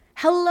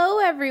Hello,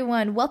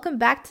 everyone. Welcome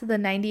back to the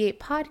 98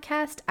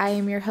 podcast. I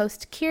am your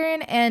host,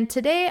 Kieran, and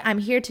today I'm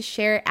here to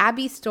share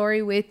Abby's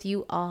story with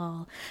you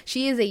all.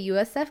 She is a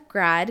USF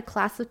grad,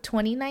 class of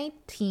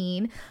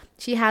 2019.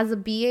 She has a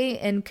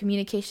BA in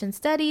Communication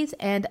Studies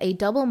and a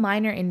double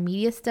minor in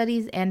Media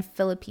Studies and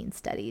Philippine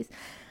Studies.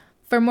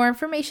 For more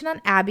information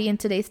on Abby and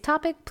today's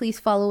topic, please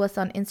follow us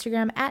on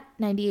Instagram at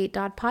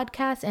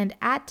 98.podcast and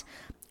at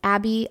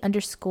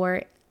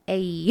Abby_A.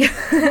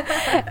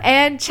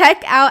 And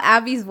check out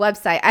Abby's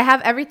website. I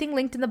have everything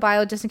linked in the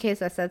bio just in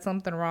case I said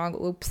something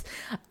wrong. Oops.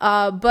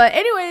 But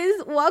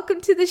anyways,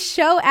 welcome to the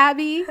show,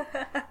 Abby.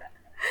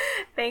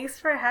 Thanks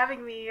for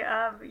having me.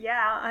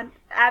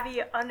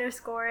 Abby_AYE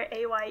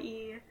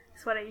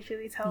is what I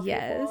usually tell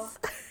people.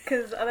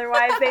 Because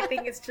otherwise they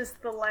think it's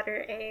just the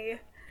letter A.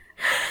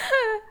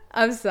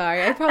 I'm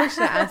sorry. I probably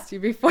should have asked you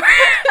before.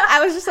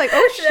 I was just like,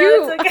 oh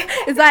shoot. No, it's okay.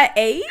 Is that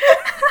A?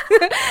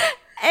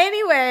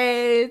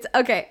 Anyways,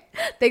 okay.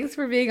 Thanks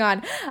for being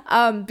on.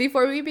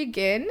 Before we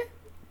begin,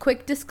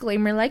 quick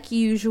disclaimer like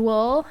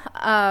usual.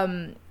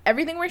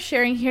 Everything we're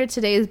sharing here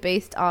today is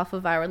based off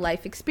of our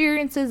life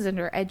experiences and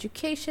our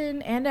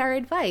education and our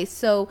advice.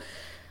 So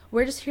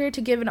we're just here to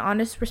give an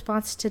honest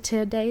response to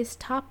today's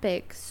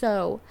topic.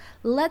 So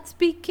let's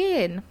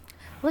begin.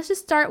 Let's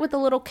just start with a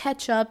little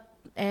catch up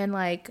and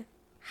like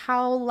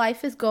how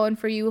life is going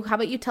for you. How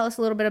about you tell us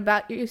a little bit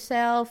about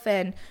yourself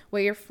and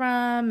where you're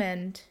from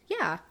and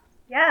yeah.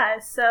 Yeah,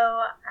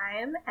 so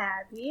I'm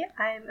Abby.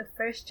 I'm a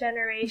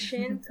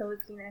first-generation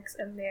Filipinx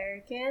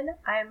American.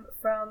 I'm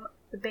from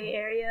the Bay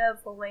Area,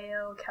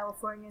 Vallejo,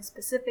 California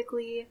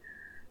specifically.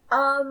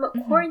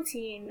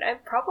 Quarantine, I'm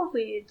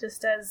probably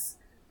just as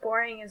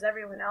boring as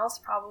everyone else,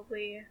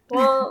 probably.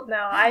 Well,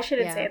 no, I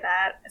shouldn't say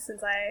that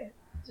since I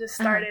just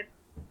started,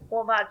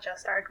 well, not just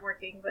started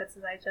working, but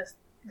since I just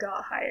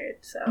got hired,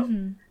 so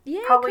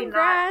yeah, probably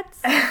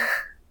congrats. Not.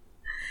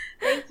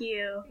 Thank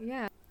you.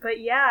 Yeah. But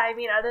yeah, I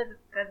mean, other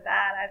than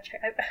that,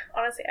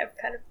 honestly, I've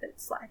kind of been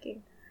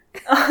slacking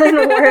on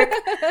work.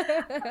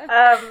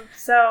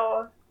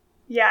 So,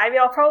 yeah, I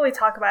mean, I'll probably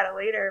talk about it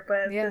later,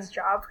 but this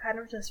job kind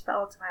of just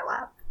fell into my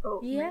lap.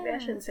 Oh, maybe I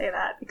shouldn't say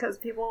that because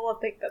people will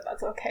think that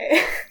that's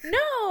okay.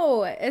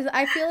 No,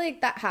 I feel like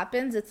that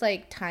happens. It's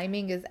like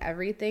timing is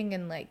everything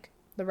and like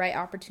the right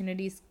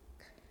opportunities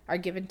are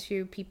given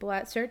to people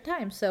at certain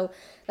times. So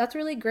that's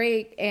really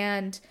great.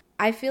 And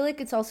I feel like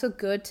it's also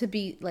good to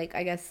be, like,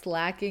 I guess,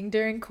 slacking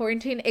during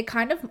quarantine. It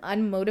kind of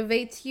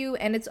unmotivates you,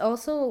 and it's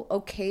also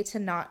okay to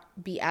not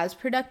be as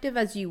productive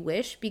as you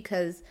wish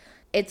because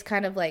it's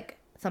kind of like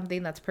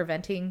something that's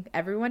preventing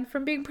everyone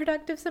from being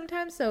productive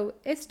sometimes. So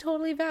it's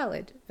totally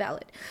valid.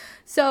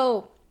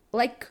 So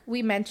like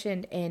we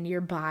mentioned in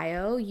your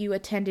bio, you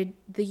attended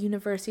the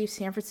University of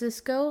San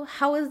Francisco.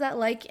 How was that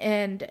like,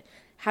 and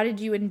how did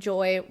you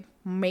enjoy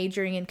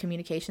majoring in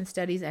communication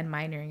studies and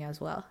minoring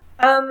as well?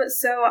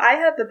 So I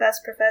had the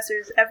best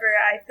professors ever,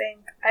 I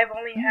think. I've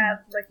only had,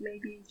 like,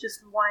 maybe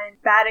just one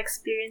bad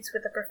experience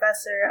with a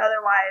professor.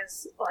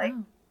 Otherwise, like,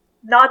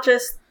 not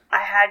just I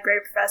had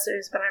great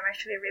professors, but I'm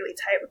actually really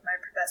tight with my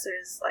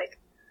professors. Like,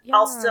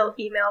 I'll still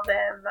email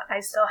them.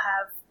 I still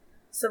have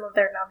some of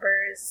their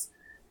numbers.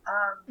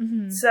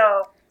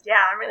 So,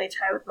 yeah, I'm really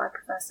tight with my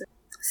professors.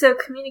 So,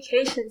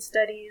 communication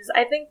studies,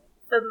 I think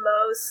the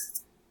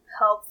most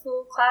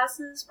helpful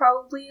classes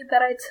probably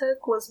that I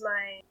took was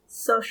my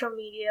social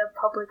media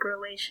public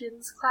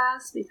relations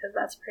class because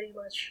that's pretty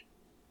much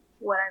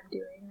what I'm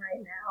doing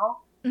right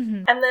now.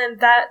 And then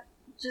that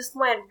just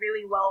went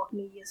really well with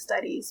media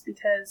studies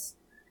because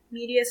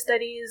media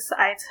studies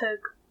I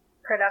took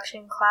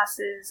production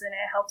classes and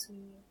it helped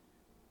me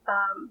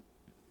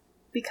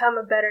become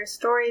a better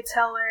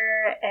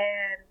storyteller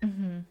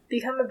and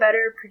become a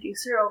better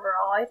producer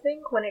overall, I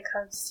think, when it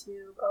comes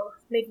to both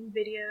making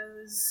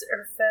videos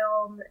or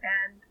film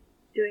and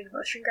doing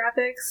motion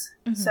graphics.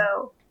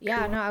 So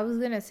yeah, no, I was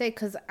gonna say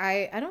because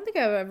I don't think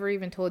I've ever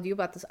even told you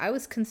about this. I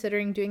was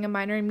considering doing a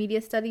minor in media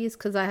studies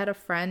because I had a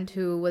friend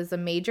who was a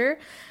major.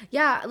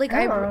 Yeah, like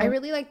I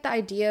really like the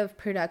idea of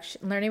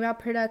production, learning about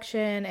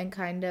production and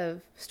kind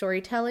of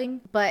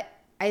storytelling, but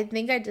I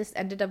think I just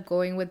ended up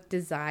going with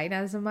design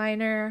as a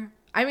minor.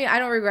 I mean, I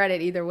don't regret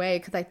it either way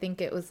because I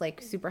think it was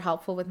like super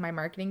helpful with my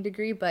marketing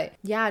degree. But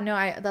yeah, no,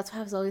 that's why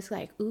I was always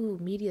like, ooh,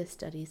 media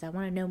studies. I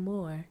want to know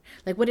more.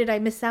 Like, what did I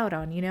miss out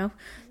on, you know?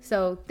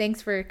 So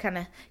thanks for kind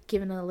of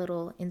giving a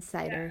little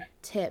insider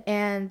tip.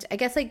 And I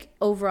guess like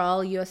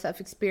overall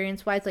USF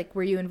experience wise, like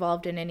were you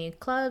involved in any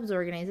clubs,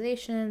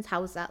 organizations?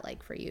 How was that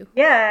like for you?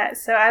 Yeah,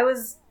 so I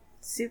was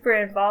super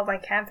involved on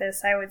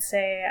campus, I would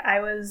say. I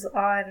was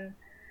on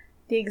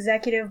the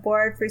executive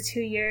board for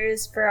 2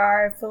 years for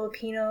our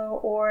Filipino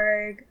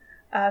org,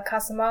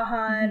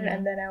 Kasamahan,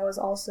 and then I was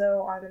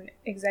also on an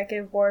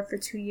executive board for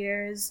 2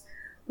 years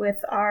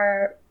with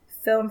our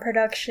film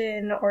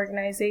production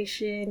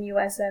organization,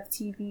 USF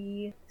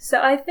TV. So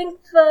I think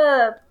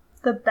the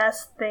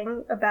best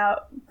thing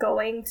about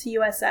going to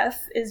USF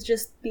is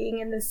just being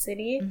in the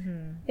city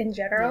in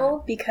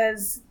general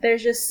because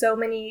there's just so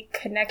many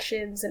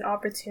connections and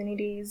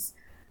opportunities.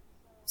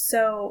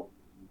 So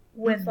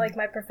with like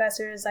my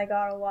professors, I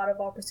got a lot of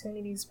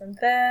opportunities from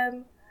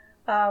them.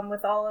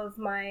 With all of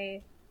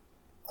my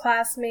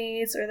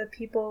classmates or the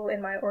people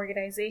in my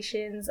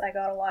organizations, I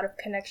got a lot of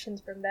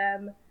connections from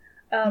them.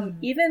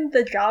 Even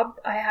the job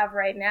I have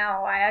right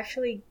now, I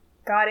actually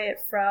got it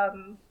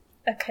from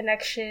a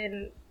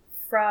connection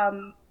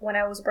from when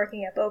I was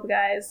working at Boba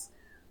Guys.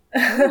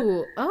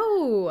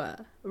 Oh,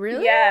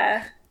 really?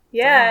 Yeah.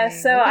 Dang,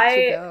 So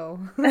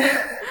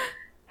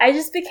I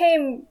just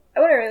became, I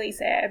wouldn't really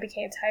say I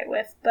became tight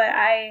with, but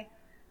I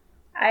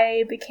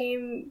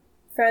became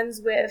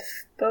friends with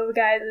Boba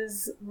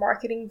Guys'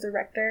 marketing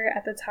director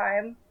at the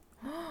time,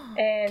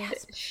 and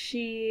yes.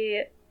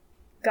 she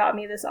got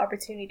me this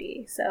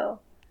opportunity. So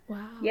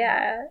wow.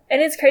 Yeah,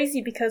 and it's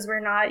crazy because we're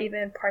not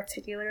even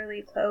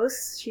particularly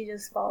close. She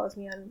just follows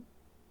me on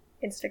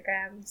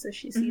Instagram, so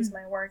she sees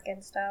my work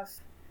and stuff.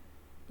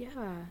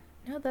 Yeah.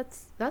 No,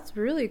 that's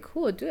really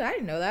cool, dude. I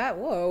didn't know that.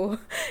 Whoa.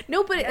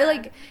 No, but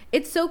like,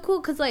 it's so cool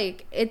because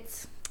like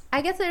it's,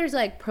 I guess there's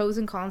like pros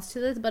and cons to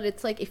this, but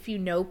it's like if you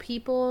know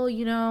people,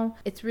 you know,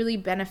 it's really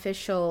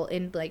beneficial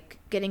in like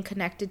getting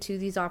connected to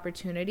these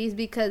opportunities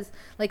because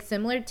like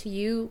similar to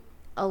you,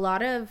 a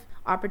lot of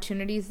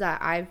opportunities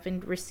that I've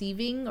been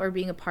receiving or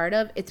being a part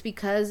of, it's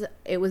because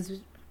it was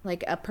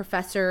like a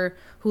professor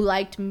who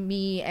liked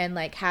me and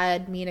like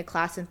had me in a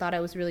class and thought I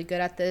was really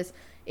good at this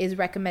is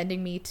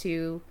recommending me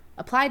to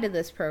apply to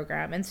this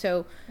program. And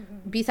so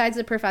besides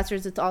the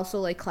professors, it's also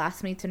like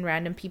classmates and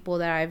random people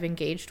that I've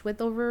engaged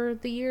with over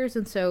the years.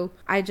 And so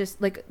I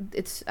just like,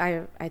 it's,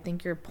 I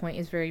think your point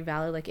is very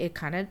valid. Like it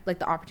kind of like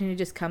the opportunity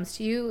just comes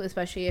to you,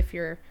 especially if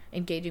you're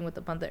engaging with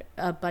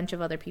a bunch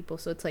of other people.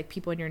 So it's like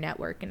people in your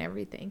network and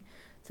everything.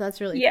 So that's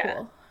really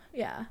cool.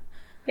 Yeah.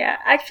 Yeah.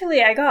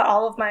 Actually, I got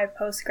all of my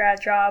post-grad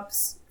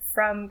jobs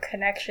from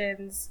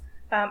connections.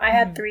 I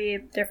had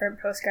 3 different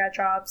post-grad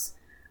jobs.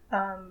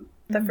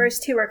 The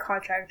first 2 were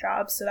contract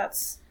jobs, so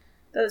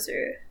those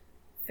are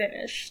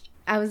finished.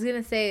 I was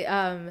gonna say,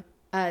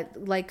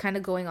 like kind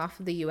of going off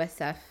of the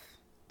USF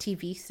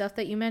TV stuff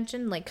that you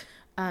mentioned, like,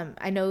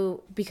 I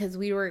know because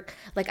we were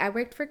like, I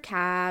worked for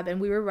CAB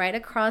and we were right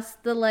across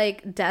the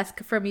like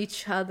desk from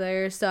each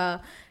other. So,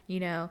 you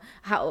know,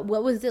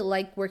 what was it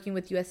like working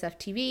with USF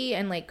TV,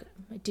 and like,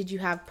 did you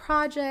have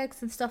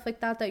projects and stuff like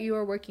that you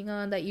were working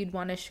on that you'd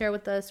want to share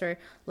with us or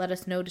let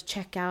us know to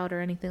check out or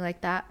anything like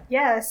that?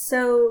 Yeah,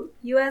 so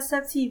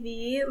USF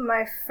TV,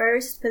 my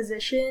first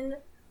position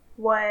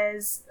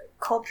was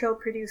cultural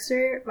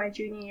producer my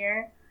junior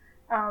year.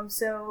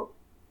 So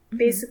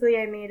basically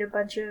I made a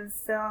bunch of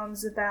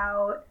films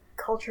about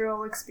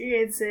cultural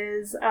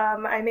experiences.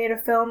 I made a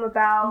film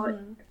about,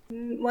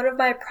 one of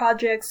my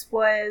projects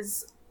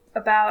was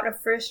about a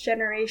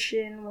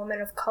first-generation woman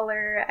of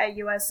color at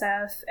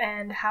USF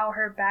and how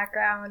her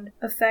background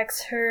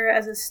affects her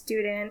as a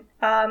student.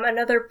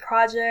 Another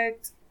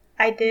project,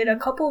 I did a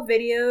couple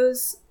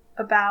videos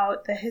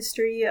about the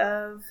history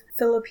of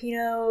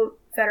Filipino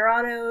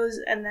veteranos,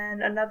 and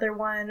then another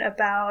one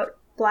about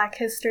Black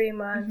History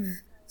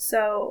Month.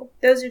 So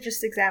those are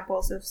just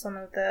examples of some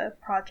of the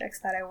projects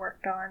that I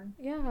worked on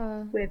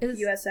with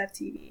USF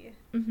TV.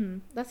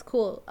 That's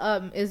cool.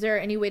 Is there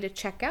any way to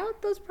check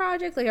out those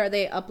projects? Like, are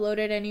they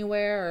uploaded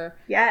anywhere? Or?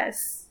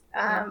 Yes.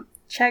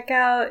 Check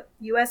out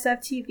USF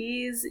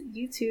TV's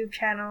YouTube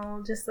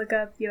channel. Just look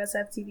up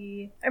USF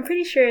TV. I'm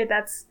pretty sure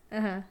that's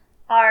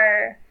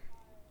our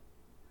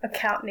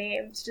account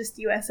name. It's just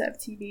USF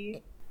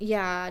TV.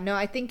 Yeah, no,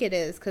 I think it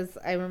is because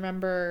I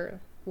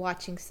remember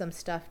watching some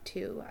stuff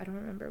too. I don't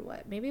remember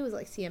what. Maybe it was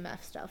like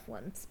CMF stuff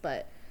once,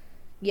 but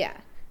yeah.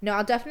 No,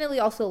 I'll definitely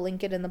also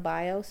link it in the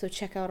bio, so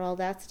check out all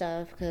that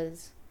stuff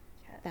because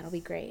that'll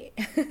be great.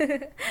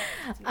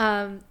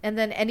 And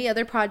then any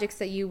other projects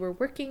that you were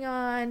working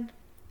on?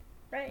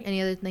 Right.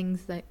 Any other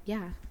things that,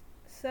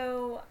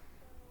 So,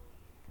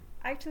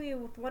 actually,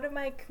 one of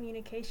my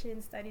communication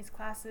studies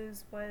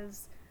classes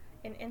was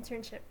an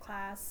internship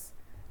class.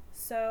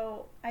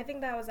 So, I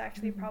think that was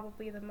actually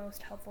probably the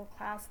most helpful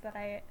class that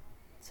I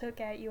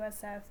took at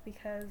USF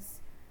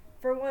because,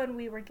 for one,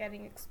 we were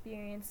getting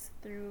experience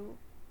through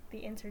the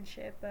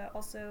internship, but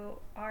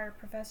also our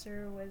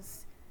professor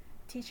was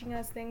teaching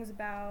us things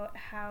about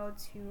how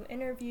to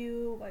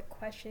interview, what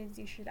questions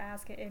you should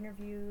ask at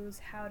interviews,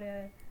 how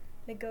to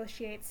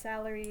negotiate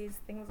salaries,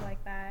 things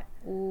like that.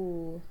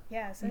 Ooh.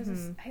 Yeah, so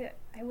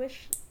I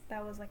wish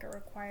that was like a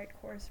required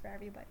course for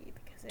everybody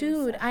because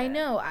dude, I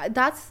know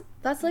that's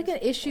like an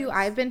issue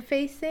I've been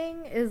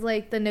facing is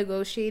like the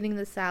negotiating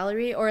the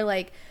salary, or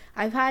like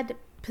I've had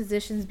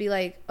positions be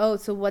like, oh,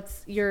 so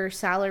what's your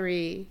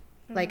salary,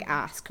 like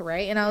ask,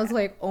 right? And I was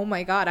like, oh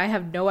my god, I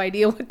have no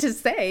idea what to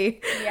say.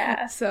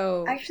 Yeah.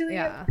 So actually,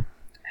 yeah.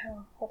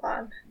 Hold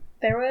on.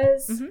 There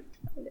was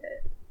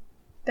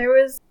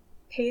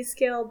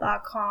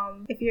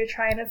payscale.com if you're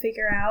trying to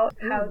figure out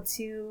how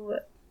to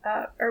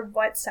or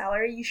what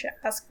salary you should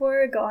ask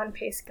for. Go on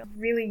Payscale.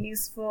 Really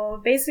useful.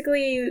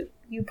 Basically,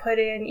 you put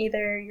in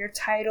either your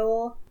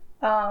title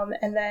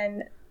and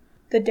then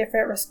the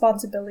different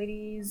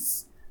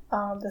responsibilities,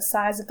 the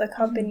size of the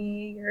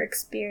company, your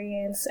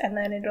experience, and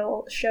then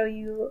it'll show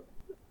you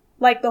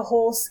like the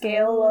whole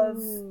scale of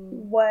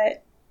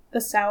what the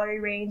salary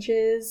range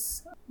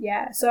is.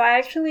 Yeah, so I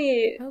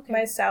actually,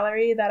 my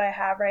salary that I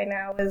have right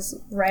now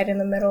is right in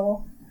the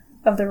middle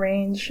of the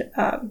range.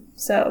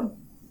 So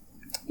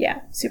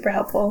yeah, super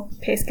helpful.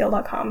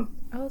 Payscale.com.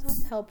 Oh,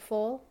 that's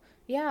helpful.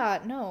 Yeah,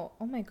 no.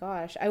 Oh my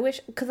gosh. I wish,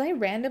 because I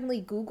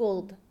randomly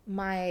Googled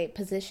my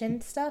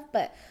position stuff,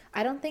 but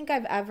I don't think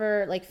I've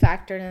ever like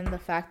factored in the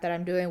fact that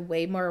I'm doing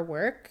way more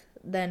work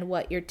than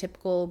what your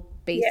typical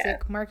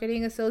basic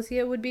marketing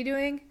associate would be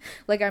doing.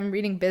 Like I'm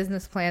reading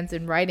business plans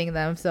and writing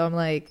them. So I'm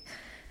like,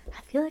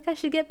 I feel like I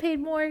should get paid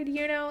more,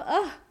 you know?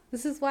 Oh,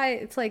 this is why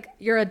it's like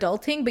you're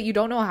adulting, but you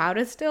don't know how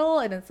to still.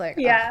 And it's like,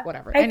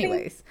 whatever.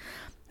 Anyways,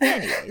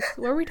 what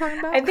were we talking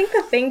about? I think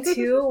the thing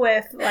too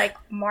with like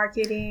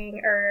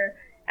marketing or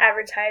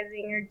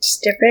advertising or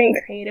just different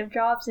creative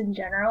jobs in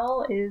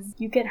general is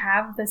you could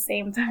have the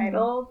same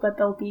title, but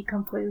they'll be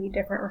completely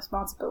different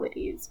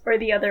responsibilities, or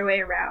the other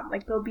way around.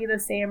 Like they'll be the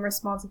same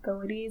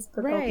responsibilities,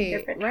 but they'll be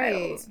different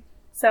titles.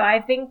 So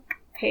I think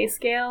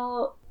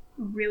PayScale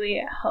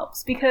really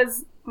helps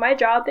because my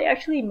job, they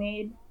actually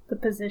made the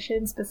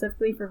position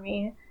specifically for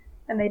me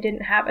and they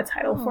didn't have a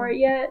title for it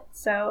yet.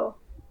 So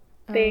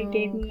they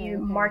gave me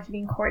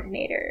marketing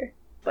coordinator,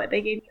 but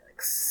they gave me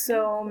like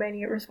so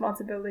many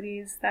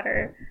responsibilities that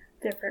are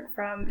different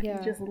from if you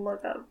just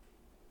look up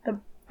the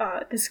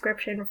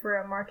description for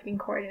a marketing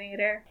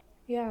coordinator.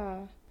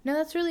 Yeah. No,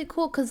 that's really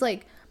cool because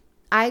like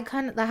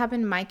that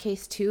happened in my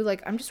case too.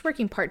 Like I'm just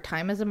working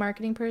part-time as a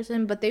marketing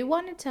person, but they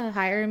wanted to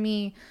hire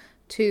me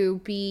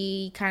to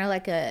be kind of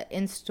like a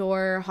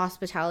in-store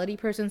hospitality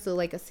person, so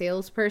like a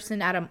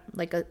salesperson at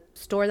a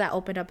store that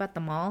opened up at the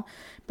mall.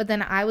 But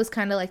then I was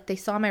kind of like, they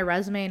saw my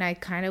resume and I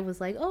kind of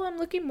was like, oh, I'm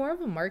looking more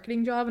of a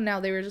marketing job, and now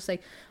they were just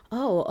like,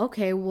 oh,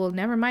 okay, well,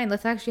 never mind,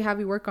 let's actually have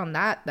you work on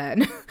that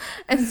then.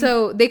 And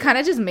so they kind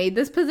of just made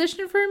this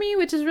position for me,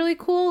 which is really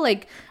cool.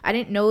 Like I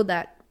didn't know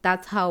that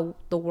that's how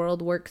the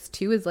world works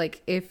too, is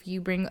like if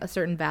you bring a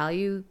certain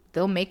value,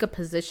 they'll make a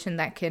position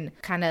that can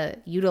kind of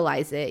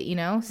utilize it, you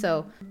know?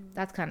 So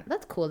that's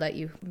cool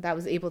that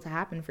was able to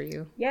happen for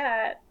you.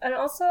 Yeah. And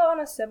also on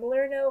a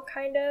similar note,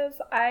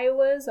 I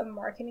was a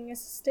marketing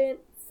assistant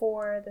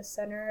for the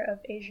Center of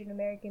Asian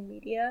American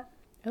Media.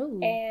 Oh.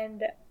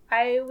 And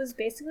I was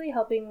basically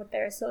helping with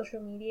their social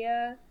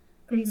media,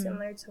 pretty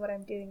similar to what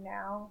I'm doing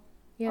now.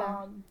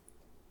 Yeah.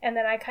 And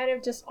then I kind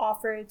of just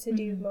offered to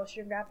do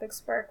motion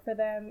graphics work for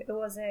them.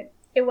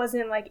 It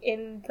wasn't like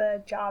in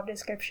the job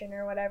description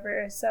or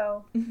whatever.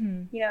 So,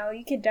 you know,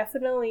 you could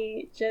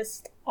definitely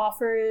just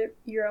offer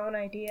your own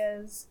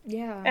ideas.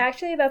 Yeah.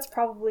 Actually, that's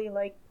probably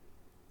like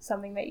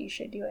something that you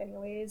should do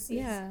anyways.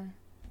 Yeah.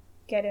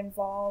 Get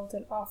involved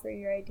and offer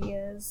your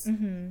ideas.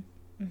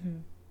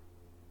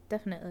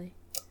 Definitely.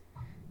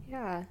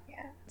 Yeah.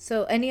 Yeah.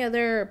 So any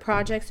other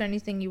projects or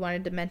anything you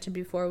wanted to mention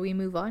before we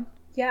move on?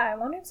 Yeah, I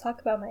wanted to talk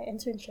about my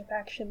internship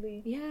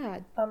actually. Yeah.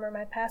 Or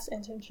my past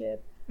internship.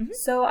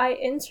 So I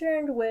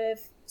interned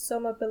with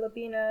Soma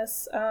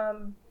Pilipinas,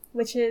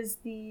 which is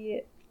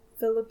the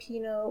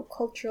Filipino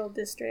cultural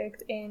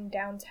district in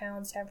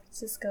downtown San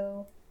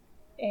Francisco.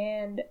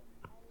 And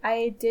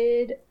I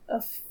did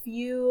a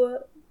few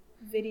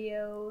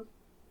video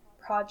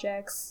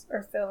projects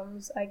or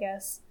films, I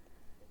guess.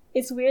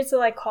 It's weird to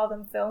like call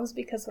them films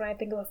because when I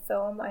think of a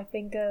film, I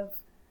think of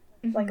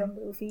like a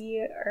movie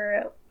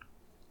or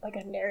like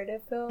a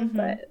narrative film,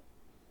 but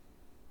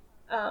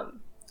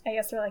I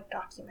guess they're like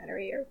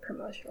documentary or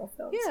promotional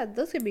films. Yeah,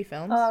 those could be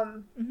films.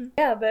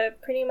 Yeah, but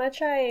pretty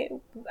much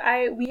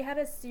we had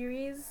a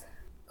series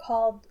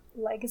called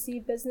Legacy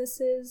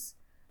Businesses,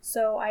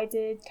 so I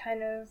did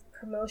kind of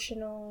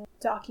promotional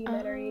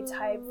documentary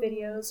type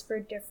videos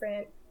for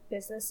different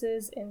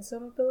businesses in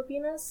some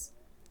Filipinas.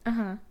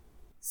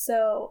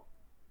 So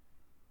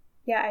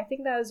yeah, I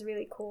think that was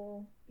really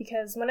cool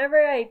because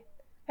whenever I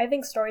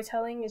think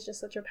storytelling is just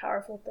such a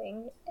powerful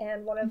thing,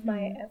 and one of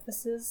my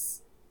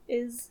emphasis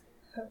is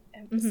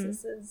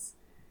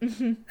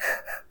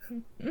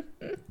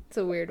it's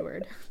a weird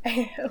word.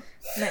 I know.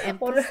 My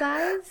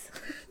emphasize?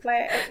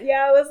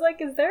 I was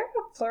like, is there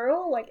a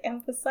plural? Like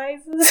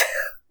emphasizes?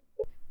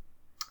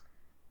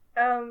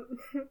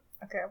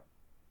 Okay.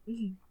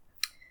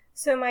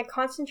 So my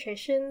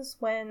concentrations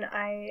when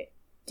I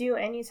do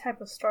any type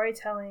of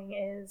storytelling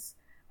is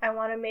I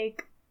want to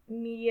make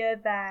media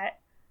that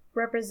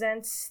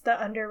represents the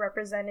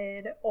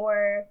underrepresented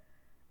or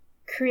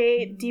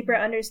create deeper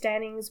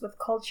understandings with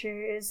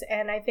cultures,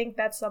 and I think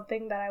that's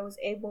something that I was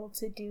able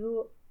to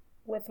do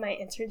with my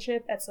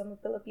internship at Soma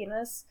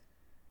Pilipinas.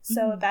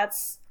 So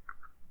that's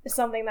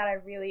something that I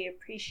really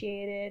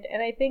appreciated,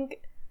 and I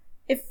think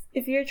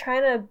if you're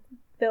trying to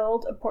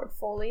build a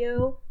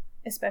portfolio,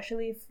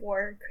 especially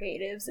for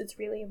creatives, it's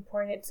really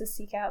important to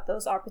seek out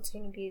those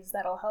opportunities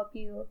that'll help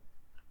you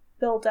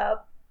build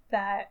up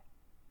that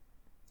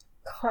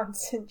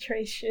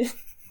concentration.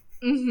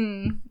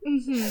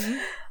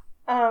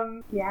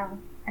 Yeah,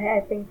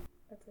 I think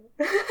that's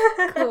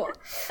it. Cool.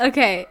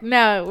 Okay,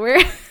 no,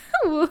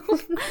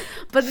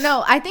 But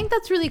no, I think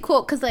that's really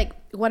cool because like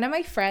one of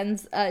my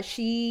friends,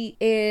 she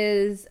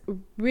is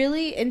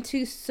really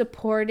into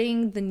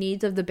supporting the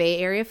needs of the Bay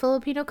Area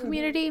Filipino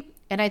community.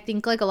 And I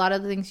think like a lot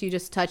of the things you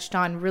just touched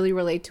on really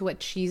relate to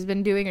what she's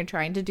been doing or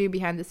trying to do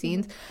behind the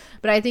scenes.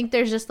 But I think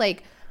there's just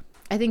like,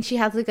 I think she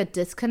has like a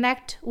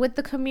disconnect with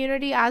the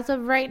community as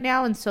of right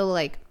now. And so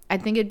like, I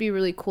think it'd be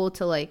really cool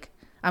to like,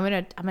 I'm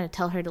gonna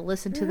tell her to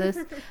listen to this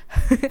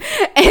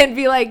and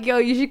be like, yo,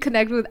 you should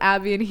connect with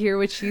Abby and hear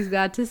what she's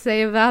got to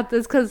say about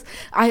this. Because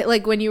I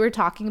like when you were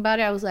talking about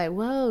it, I was like,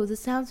 whoa, this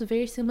sounds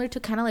very similar to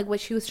kind of like what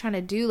she was trying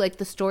to do, like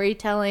the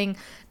storytelling,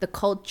 the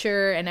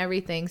culture, and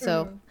everything.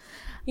 So,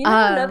 you know,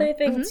 another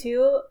thing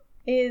too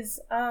is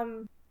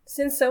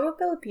since Soma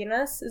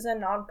Pilipinas is a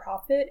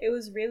nonprofit, it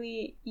was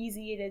really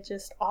easy to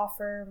just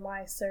offer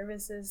my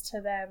services to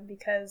them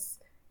because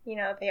you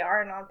know they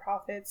are a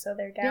nonprofit, so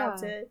they're down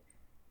to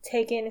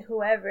take in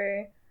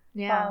whoever.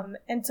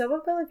 And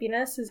Soma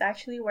Pilipinas is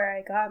actually where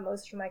I got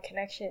most of my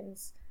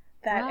connections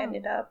that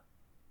ended up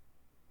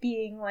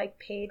being like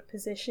paid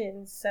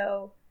positions.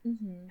 So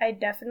I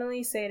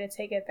definitely say to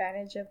take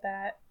advantage of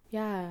that.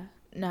 Yeah.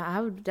 No,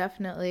 I would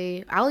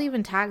definitely, I'll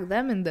even tag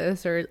them in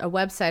this or a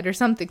website or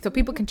something so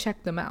people can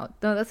check them out.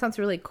 No, that sounds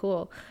really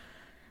cool.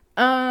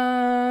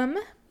 And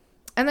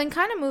then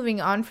kind of moving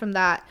on from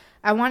that,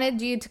 I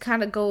wanted you to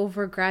kind of go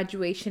over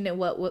graduation and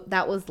what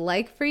that was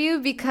like for you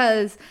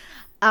because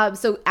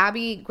so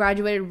Abby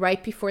graduated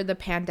right before the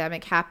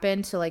pandemic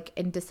happened, so like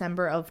in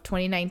December of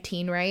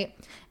 2019, right?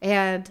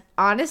 And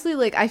honestly,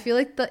 like I feel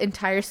like the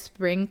entire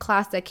spring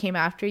class that came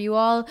after you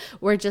all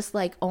were just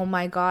like, oh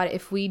my god,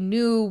 if we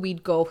knew we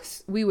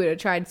would have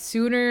tried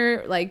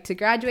sooner like to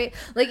graduate.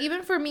 Like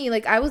even for me,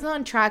 like I was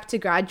on track to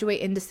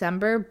graduate in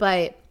December,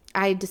 but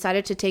I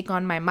decided to take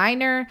on my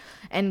minor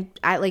and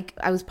I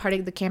was part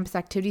of the campus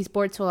activities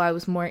board, so I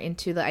was more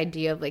into the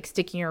idea of like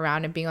sticking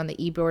around and being on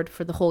the e-board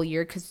for the whole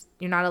year because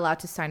you're not allowed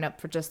to sign up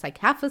for just like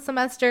half a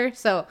semester.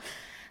 So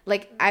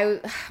like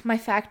my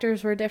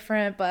factors were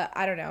different, but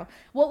I don't know.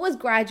 What was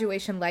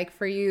graduation like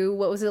for you?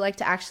 What was it like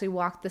to actually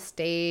walk the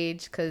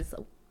stage? Because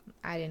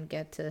I didn't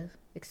get to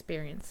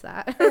experience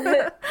that.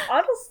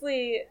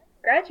 Honestly,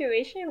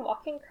 graduation,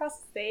 walking across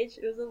the stage,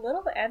 it was a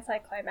little bit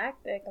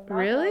anticlimactic. I'm not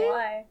gonna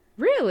lie.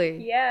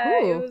 Really? Yeah,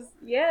 Ooh. It was.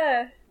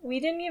 Yeah, we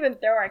didn't even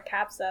throw our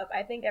caps up.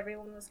 I think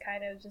everyone was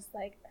kind of just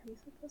like, "Are we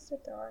supposed to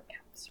throw our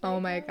caps?" Right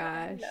oh my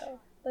gosh! No,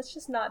 let's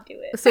just not do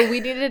it. So we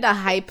needed a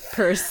hype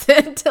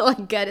person to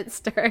like get it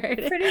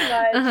started. Pretty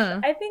much.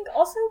 I think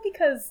also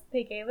because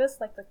they gave us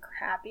like the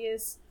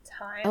crappiest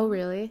time. Oh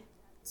really?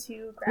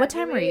 To graduate. What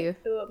time were you?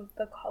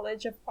 The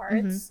College of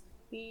Arts.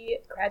 We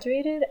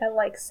graduated at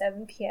like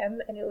 7 p.m.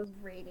 and it was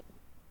raining.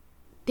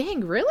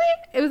 Dang, really?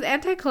 It was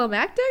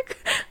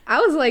anticlimactic? I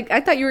was like, I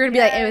thought you were going to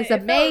be like, it was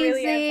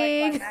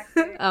amazing.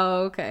 Really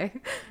oh, okay.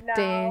 No,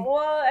 Dang.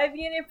 Well, I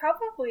mean, it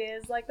probably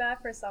is like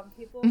that for some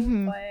people,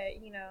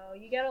 but, you know,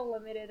 you get a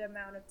limited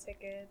amount of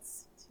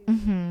tickets to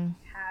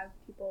have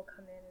people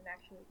come in and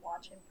actually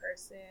watch in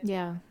person.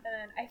 Yeah.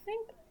 And I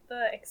think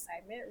the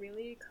excitement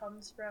really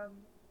comes from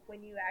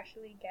when you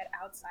actually get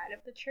outside of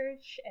the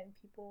church and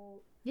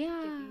people give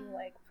you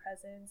like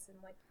presents and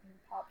like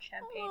pop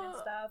champagne and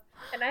stuff,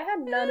 and I had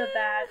none of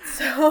that.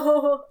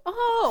 So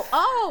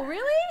oh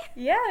really?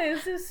 Yeah, it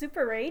was just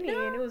super rainy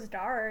and it was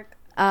dark.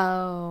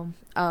 Oh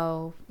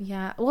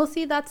yeah. Well,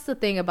 see, that's the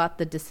thing about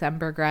the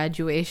December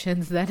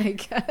graduations then, I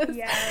guess.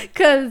 Yeah.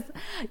 Because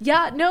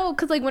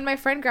like when my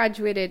friend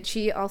graduated,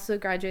 she also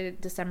graduated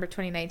December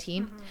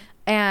 2019,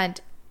 and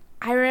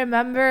I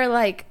remember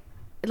like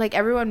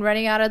everyone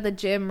running out of the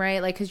gym, right?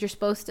 Like, because you're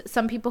supposed to,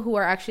 some people who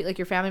are actually like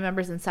your family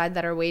members inside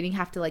that are waiting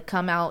have to like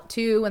come out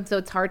too, and so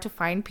it's hard to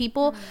find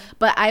people.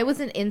 But I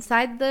wasn't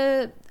inside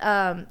the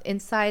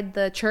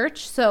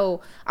church,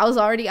 so I was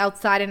already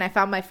outside, and I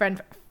found my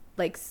friend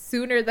like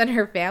sooner than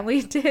her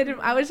family did.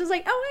 And I was just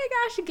like, oh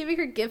my gosh, and giving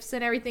her gifts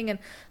and everything, and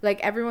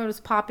like everyone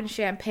was popping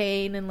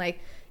champagne and like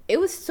it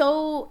was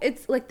so,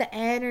 it's like the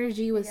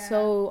energy was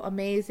so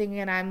amazing,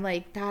 and I'm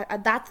like,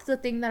 that's the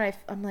thing that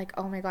I'm like,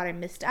 oh my god, I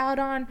missed out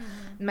on.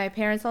 My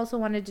parents also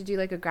wanted to do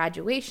like a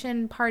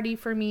graduation party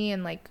for me,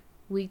 and like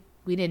we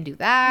didn't do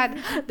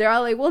that. They're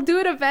all like, we'll do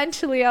it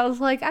eventually. I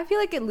was like, I feel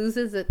like it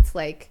loses its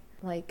like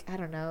I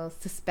don't know,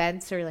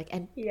 suspense or like I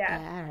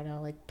don't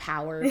know, like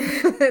power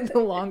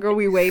the longer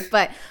we wait,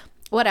 but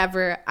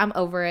whatever, I'm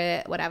over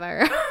it,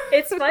 whatever.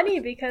 It's funny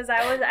because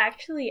I was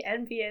actually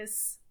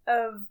envious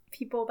of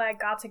people that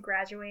got to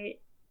graduate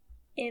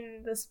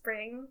in the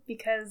spring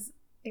because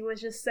it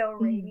was just so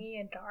rainy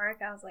and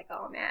dark. I was like,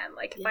 oh man,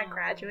 like if I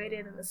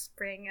graduated in the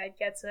spring, I'd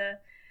get to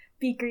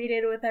be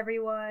greeted with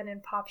everyone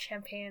and pop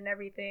champagne and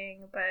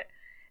everything. But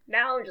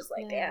now I'm just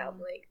like, damn,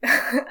 like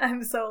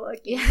I'm so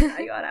lucky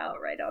I got out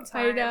right on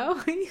time. I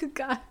know. You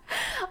got,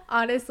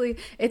 honestly,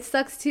 it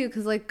sucks too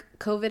because like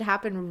COVID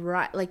happened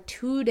right like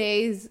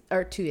 2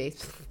 or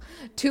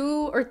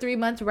 3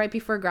 months right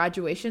before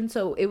graduation,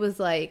 so it was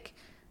like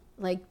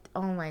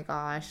oh my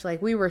gosh,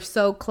 like we were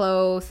so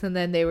close, and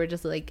then they were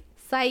just like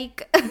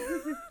psych.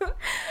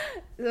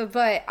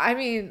 But I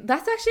mean,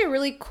 that's actually a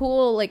really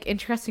cool, like,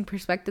 interesting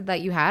perspective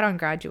that you had on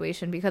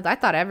graduation, because I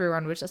thought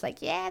everyone was just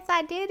like, yes,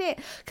 I did it.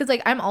 Because,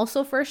 like, I'm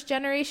also first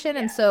generation.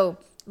 And so,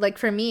 like,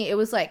 for me, it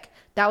was like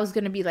that was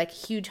going to be like a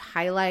huge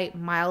highlight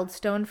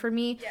milestone for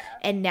me. Yeah.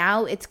 And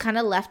now it's kind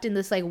of left in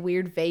this like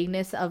weird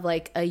vagueness of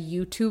like a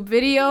YouTube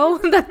video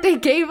that they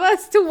gave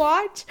us to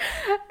watch.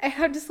 And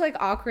I'm just like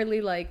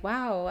awkwardly like,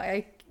 wow,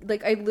 I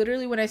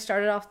literally, when I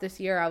started off this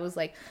year, I was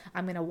like,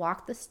 I'm going to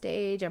walk the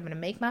stage. I'm going to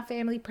make my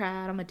family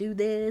proud. I'm going to do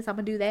this. I'm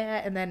going to do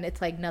that. And then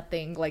it's like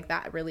nothing like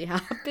that really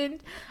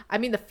happened. I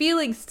mean, the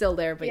feeling's still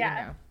there, but you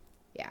know.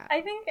 Yeah.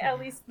 I think at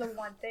least the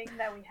one thing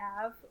that we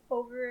have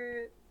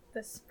over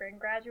the spring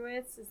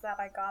graduates is that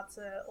I got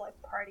to like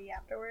party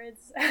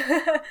afterwards.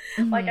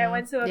 Like I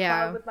went to a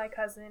club with my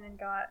cousin and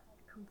got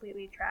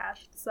completely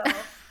trashed. So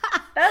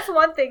that's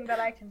one thing that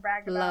I can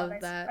brag about.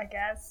 I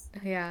guess.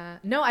 Yeah.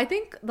 No, I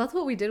think that's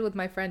what we did with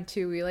my friend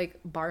too. We like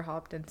bar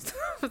hopped and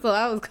stuff. So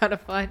that was kind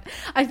of fun.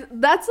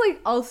 That's like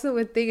also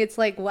a thing. It's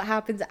like what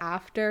happens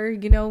after,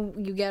 you know,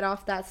 you get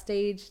off that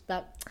stage.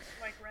 That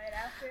like right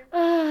after.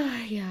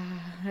 Yeah,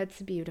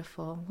 it's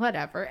beautiful.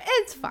 Whatever.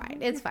 It's fine.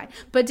 It's fine.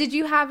 But did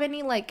you have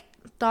any like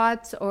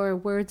thoughts or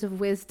words of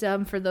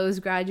wisdom for those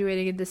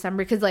graduating in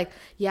December? Because like,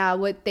 yeah,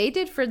 what they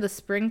did for the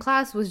spring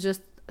class was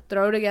just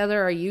throw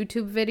together a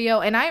YouTube video.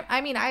 And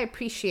I mean, I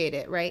appreciate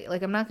it, right?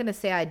 Like, I'm not going to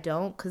say I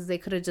don't, because they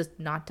could have just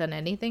not done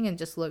anything and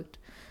just looked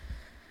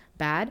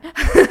bad.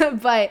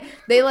 But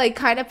they like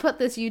kind of put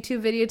this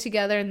YouTube video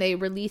together and they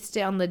released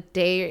it on the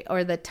day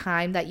or the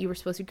time that you were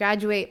supposed to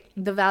graduate.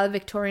 The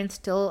valedictorian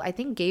still, I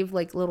think, gave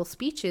like little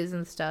speeches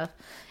and stuff.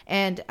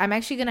 And I'm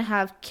actually going to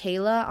have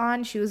Kayla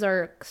on. She was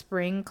our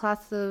spring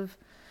class of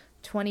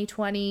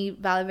 2020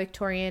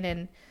 valedictorian,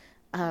 and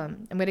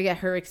I'm going to get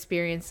her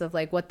experience of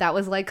like what that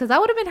was like, because that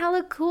would have been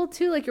hella cool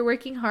too. Like, you're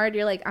working hard,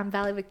 you're like, I'm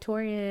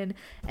valedictorian,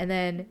 and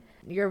then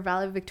you're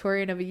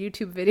valedictorian of a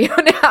YouTube video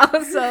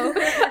now. So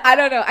I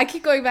don't know, I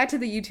keep going back to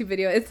the YouTube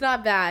video. It's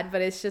not bad,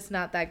 but it's just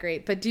not that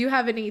great. But do you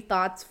have any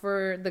thoughts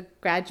for the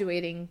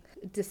graduating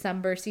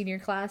December senior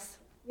class?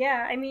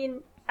 Yeah, I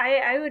mean,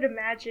 I would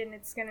imagine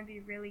it's going to be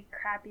really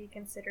crappy,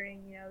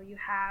 considering, you know, you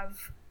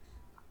have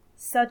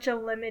such a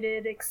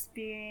limited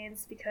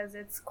experience because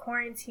it's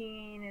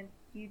quarantine and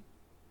you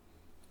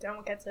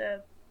don't get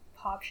to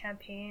pop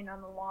champagne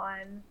on the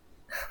lawn.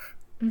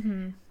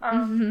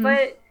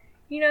 But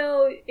you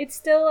know, it's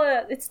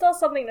still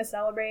something to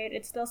celebrate.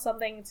 It's still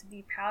something to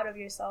be proud of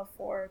yourself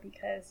for,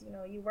 because, you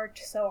know, you worked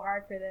so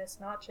hard for this,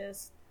 not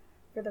just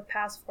for the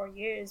past 4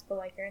 years, but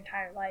like your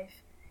entire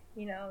life,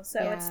 you know. So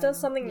it's still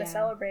something to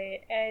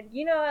celebrate. And,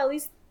 you know, at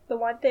least the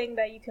one thing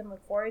that you can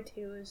look forward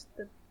to is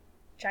the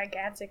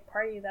gigantic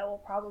party that we'll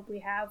probably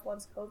have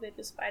once COVID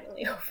is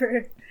finally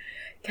over.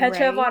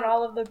 Catch up on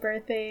all of the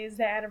birthdays,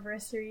 the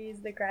anniversaries,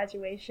 the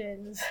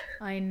graduations.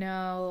 I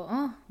know.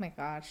 Oh my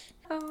gosh.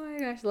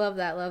 Love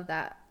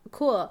that.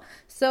 Cool.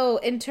 So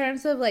in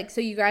terms of like,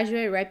 so you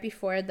graduated right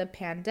before the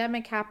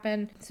pandemic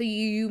happened. So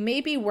you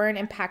maybe weren't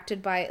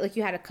impacted by, like,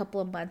 you had a couple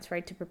of months,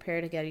 right, to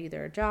prepare to get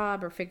either a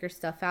job or figure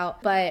stuff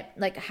out. But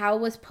like, how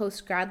was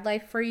post-grad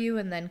life for you?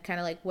 And then kind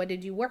of like, what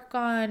did you work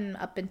on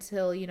up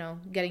until, you know,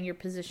 getting your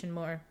position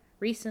more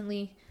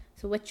recently?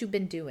 So what you've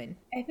been doing?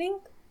 I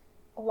think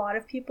a lot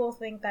of people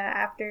think that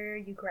after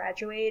you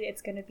graduate,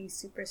 it's going to be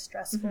super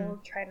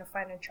stressful trying to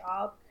find a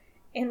job.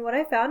 And what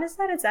I found is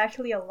that it's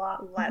actually a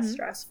lot less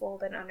stressful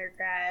than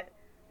undergrad,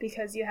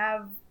 because you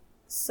have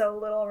so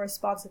little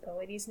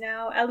responsibilities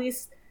now, at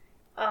least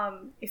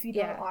if you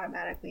don't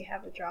automatically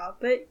have a job.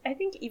 But I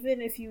think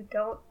even if you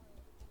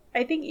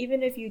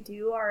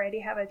do already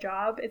have a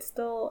job, it's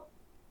still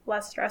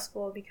less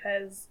stressful,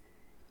 because,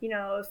 you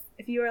know,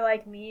 if you were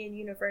like me in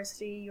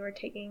university, you were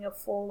taking a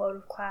full load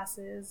of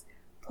classes,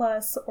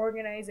 plus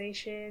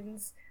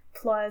organizations,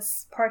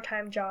 plus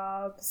part-time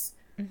jobs,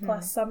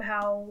 plus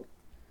somehow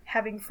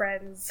having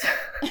friends.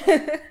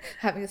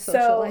 Having a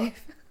social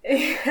life.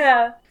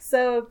 Yeah.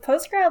 So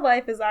post-grad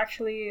life is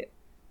actually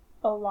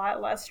a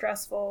lot less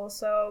stressful.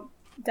 So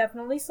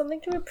definitely something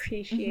to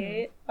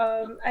appreciate.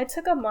 I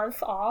took a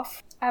month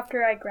off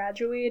after I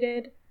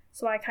graduated,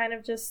 so I kind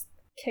of just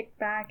kicked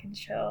back and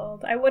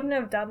chilled. I wouldn't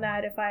have done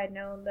that if I had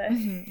known that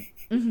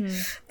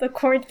the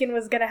quarantine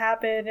was going to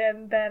happen,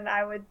 and then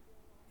I would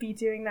be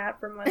doing that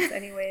for months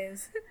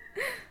anyways.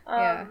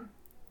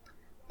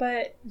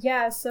 But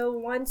yeah, so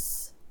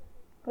once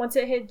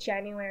it hit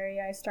January,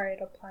 I started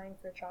applying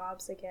for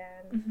jobs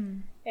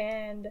again.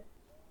 And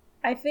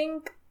I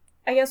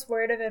guess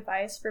word of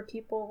advice for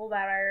people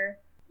that are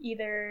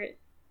either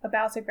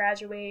about to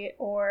graduate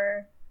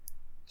or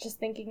just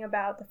thinking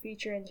about the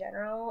future in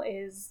general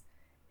is,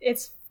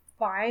 it's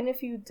fine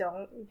if you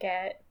don't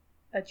get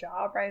a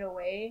job right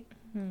away.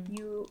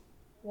 You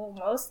will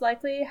most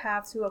likely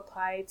have to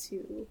apply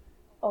to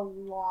a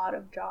lot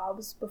of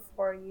jobs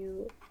before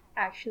you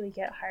actually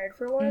get hired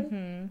for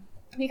one.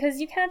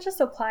 Because you can't just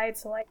apply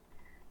to like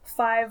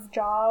 5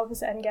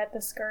 jobs and get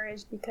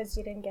discouraged because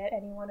you didn't get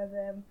any one of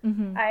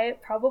them. I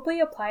probably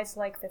applied to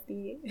like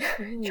 50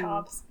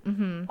 jobs,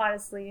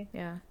 honestly.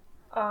 Yeah.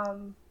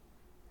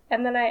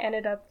 And then I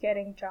ended up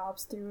getting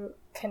jobs through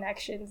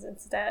connections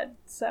instead.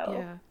 So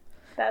Yeah.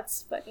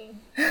 that's funny.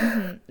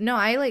 No,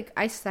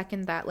 I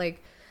second that.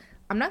 Like,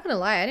 I'm not gonna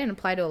lie, I didn't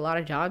apply to a lot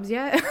of jobs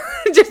yet.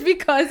 Just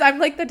because I'm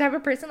like the type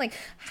of person like,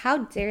 how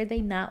dare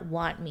they not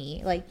want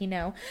me? Like, you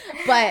know.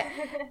 But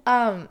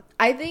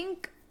I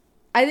think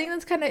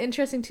that's kind of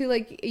interesting too,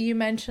 like you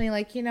mentioning,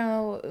 like, you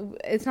know,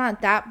 it's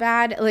not that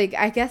bad. Like,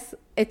 I guess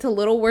it's a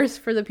little worse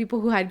for the people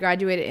who had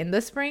graduated in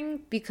the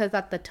spring, because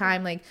at the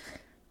time, like,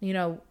 you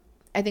know,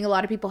 I think a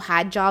lot of people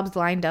had jobs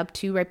lined up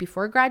too right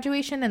before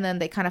graduation, and then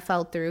they kind of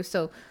fell through.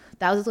 So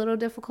that was a little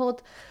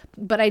difficult.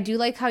 But I do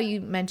like how you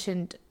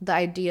mentioned the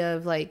idea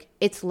of like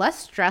it's less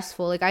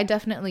stressful. Like, I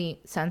definitely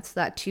sense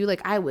that too.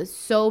 Like, I was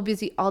so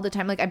busy all the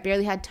time. Like, I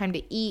barely had time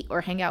to eat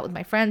or hang out with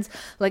my friends.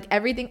 Like,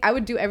 everything, I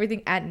would do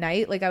everything at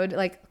night. Like, I would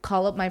like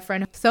call up my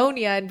friend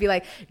Sonia and be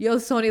like, yo,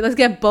 Sonia, let's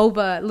get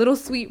boba, little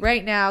sweet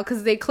right now,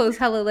 because they close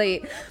hella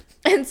late.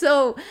 And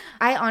so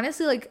I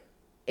honestly like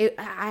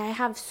I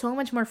have so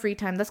much more free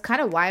time. That's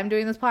kind of why I'm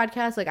doing this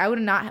podcast. Like, I would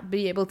not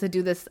be able to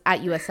do this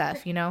at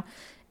USF, you know?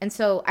 And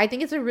so I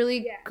think it's a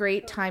really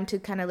great time to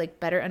kind of like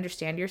better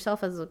understand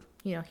yourself as a,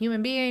 you know,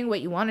 human being,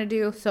 what you want to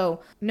do.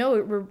 So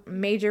no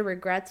major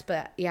regrets,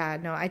 but yeah,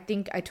 no, I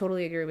think I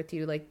totally agree with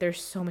you. Like,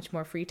 there's so much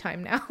more free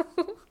time now.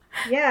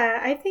 Yeah,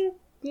 I think,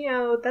 you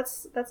know,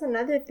 that's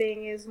another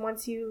thing is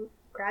once you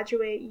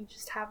graduate, you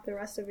just have the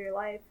rest of your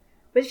life,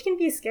 which can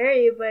be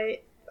scary,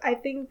 but I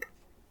think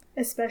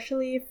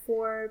especially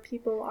for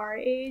people our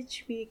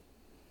age, we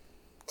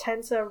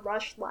tend to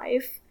rush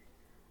life.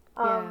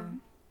 Yeah.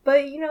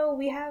 But, you know,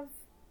 we have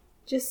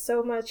just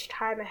so much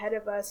time ahead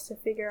of us to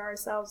figure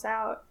ourselves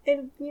out.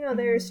 And, you know,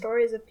 there are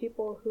stories of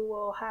people who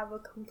will have a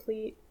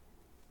complete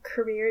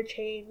career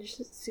change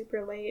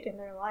super late in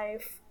their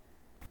life.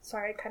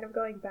 Sorry, kind of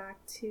going back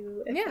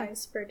to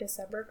advice for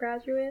December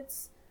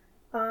graduates.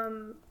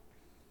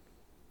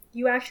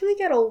 You actually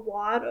get a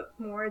lot of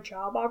more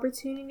job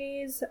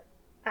opportunities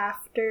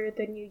after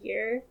the new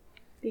year,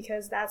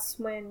 because that's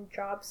when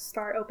jobs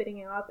start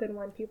opening up and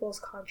when people's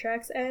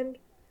contracts end.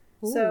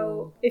 Ooh.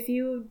 So if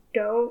you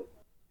don't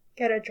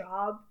get a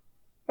job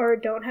or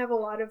don't have a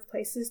lot of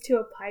places to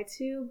apply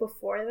to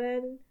before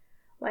then,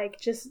 like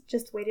just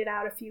wait it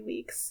out a few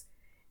weeks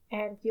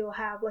and you'll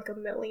have like a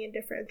million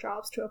different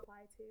jobs to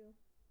apply to.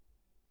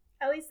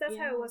 At least that's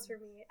how it was for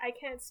me. I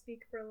can't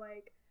speak for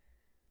like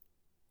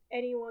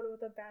anyone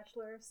with a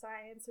Bachelor of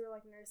Science or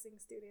like nursing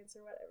students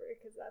or whatever,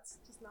 because that's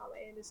just not my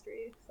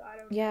industry, so I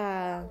don't know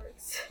how that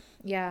works.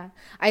 Yeah,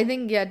 I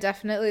think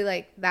definitely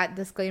like that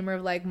disclaimer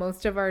of like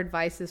most of our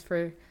advice is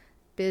for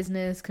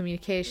business,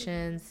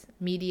 communications,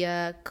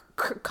 media,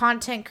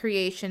 content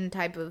creation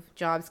type of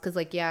jobs, because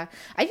like I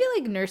feel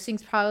like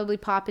nursing's probably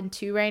popping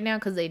too right now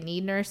because they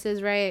need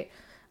nurses, right?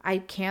 I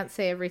can't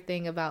say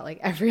everything about like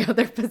every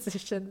other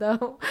position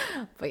though.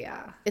 But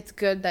yeah, it's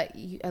good that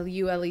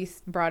you at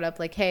least brought up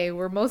like, hey,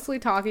 we're mostly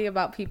talking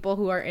about people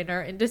who are in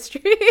our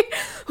industry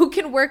who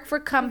can work for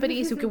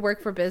companies, who can work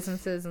for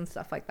businesses and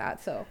stuff like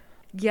that. So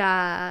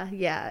yeah.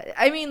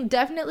 I mean,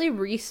 definitely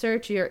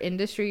research your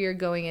industry you're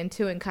going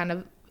into and kind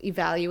of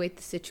evaluate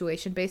the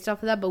situation based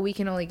off of that, but we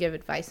can only give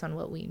advice on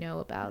what we know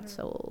about.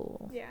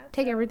 So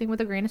take everything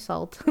with a grain of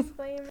salt.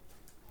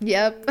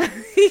 Yep.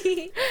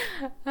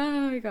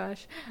 Oh my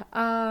gosh.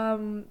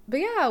 But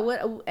yeah,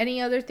 what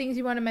any other things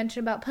you want to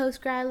mention about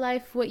post-grad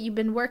life, what you've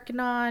been working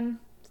on,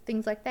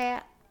 things like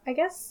that? I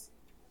guess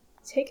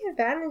take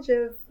advantage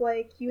of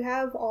like you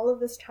have all of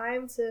this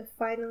time to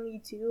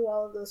finally do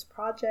all of those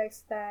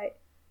projects that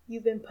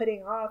you've been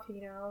putting off,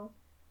 you know.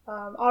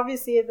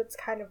 Obviously that's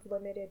kind of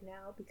limited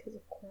now because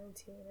of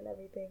quarantine and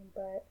everything,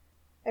 but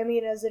I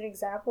mean, as an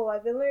example,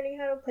 I've been learning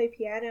how to play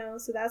piano,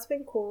 so that's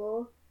been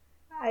cool.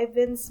 I've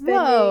been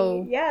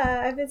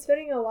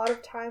spending a lot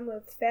of time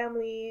with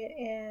family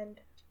and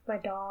my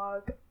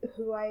dog,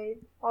 who I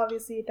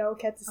obviously don't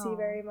get to see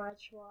very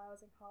much while I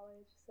was in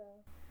college. So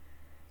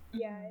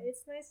yeah,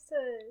 it's nice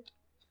to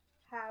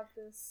have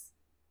this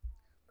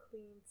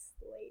clean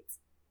slate.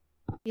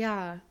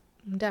 Yeah,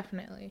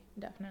 definitely.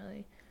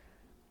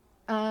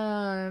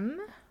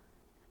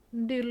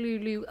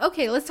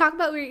 Okay, let's talk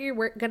about what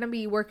you're gonna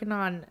be working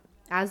on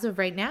as of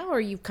right now, or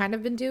you've kind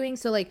of been doing.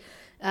 So like,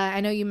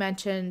 I know you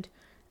mentioned,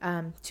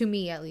 to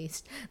me at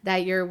least,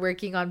 that you're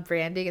working on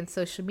branding and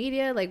social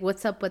media. Like,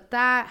 what's up with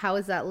that? How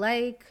is that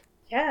like?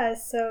 Yeah,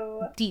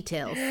 so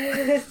details.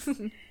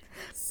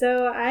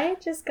 So I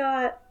just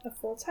got a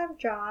full-time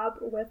job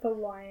with a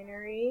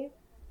winery.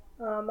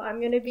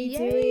 I'm gonna be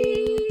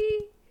doing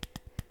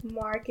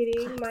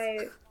marketing.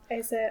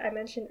 I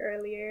mentioned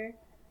earlier,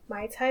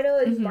 my title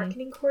is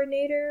marketing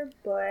coordinator,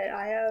 but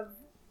I have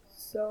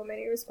so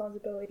many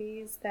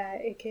responsibilities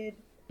that it could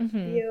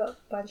be a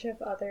bunch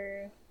of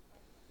other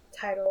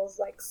titles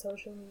like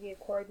social media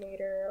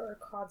coordinator or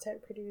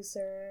content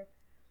producer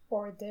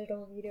or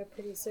digital media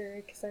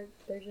producer, because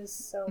there's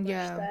just so much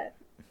that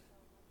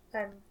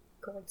I'm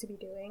going to be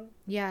doing.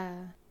 Yeah.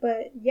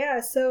 But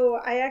yeah, so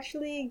I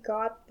actually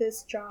got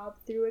this job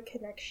through a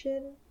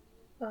connection.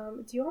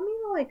 Do you want me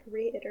to like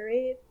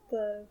reiterate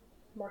the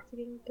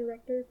marketing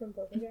director from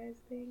Boba Guys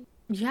thing?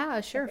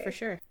 Yeah, sure, Okay. for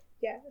sure.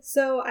 Yeah,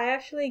 so I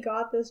actually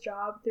got this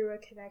job through a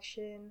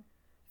connection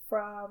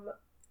from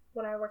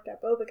when I worked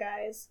at Boba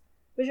Guys,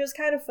 which was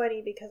kind of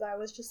funny because I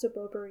was just a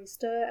boba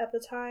barista at the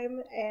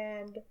time,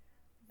 and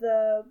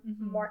the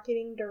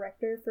marketing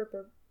director for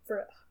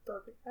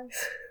Boba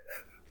Guys.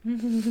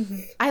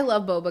 I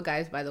love boba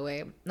guys, by the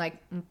way.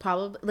 Like,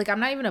 probably, like, I'm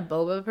not even a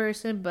boba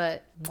person,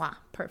 but mwah,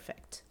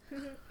 perfect.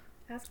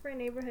 Ask for a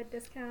neighborhood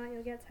discount.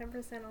 You'll get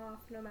 10% off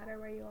no matter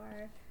where you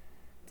are.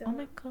 Oh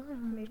my god.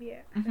 Maybe,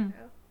 I don't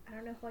know. I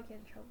don't know if I'll get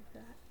in trouble for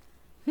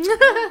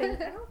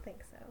that. I don't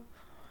think so.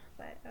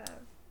 But,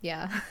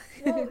 yeah.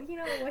 well, you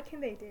know, what can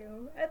they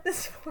do at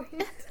this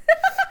point?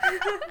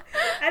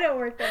 I don't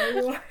work there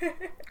anymore.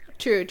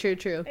 True.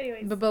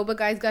 Anyways. But boba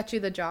guys got you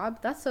the job?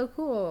 That's so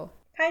cool.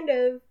 Kind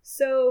of.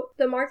 So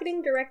the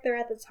marketing director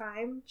at the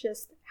time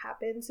just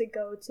happened to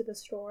go to the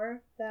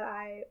store that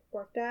I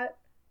worked at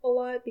a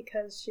lot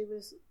because she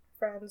was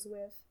friends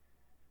with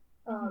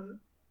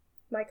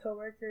my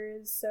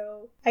coworkers.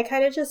 So I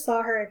kind of just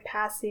saw her in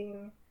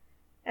passing,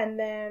 and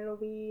then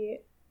we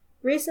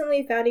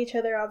recently found each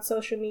other on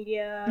social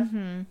media,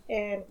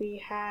 and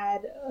we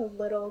had a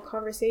little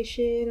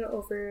conversation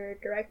over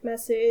direct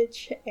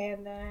message,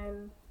 and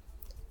then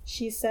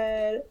she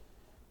said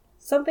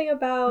something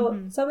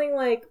about something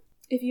like,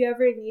 if you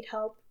ever need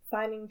help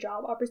finding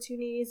job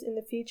opportunities in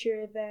the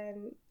future,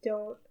 then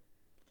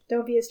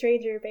don't be a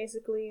stranger,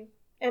 basically.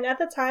 And at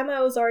the time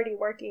I was already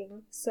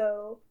working,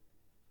 so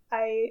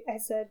I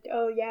said,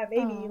 oh yeah,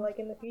 maybe like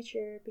in the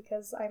future,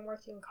 because I'm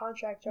working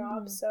contract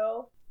jobs,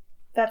 so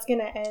that's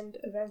gonna end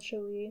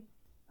eventually.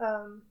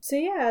 So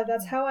yeah,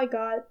 that's how I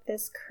got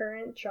this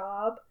current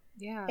job.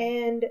 Yeah.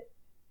 And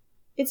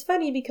it's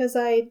funny because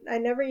I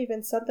never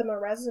even sent them a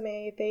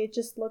resume. They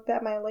just looked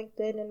at my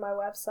LinkedIn and my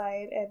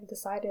website and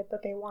decided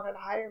that they wanted to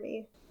hire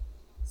me.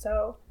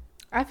 So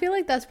I feel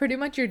like that's pretty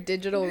much your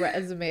digital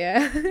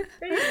resume.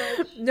 pretty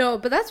much. No,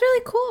 but that's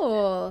really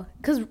cool.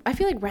 Because I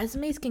feel like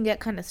resumes can get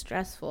kind of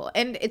stressful.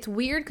 And it's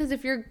weird because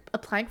if you're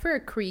applying for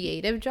a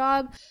creative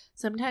job,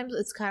 sometimes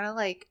it's kind of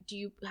like, do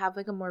you have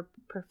like a more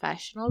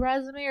professional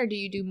resume or do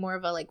you do more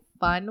of a like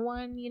fun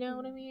one? You know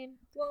what I mean?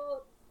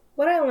 Well,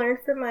 what I learned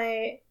from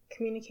my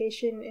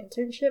communication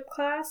internship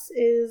class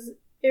is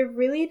it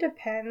really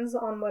depends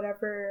on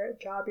whatever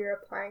job you're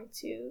applying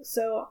to.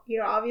 So, you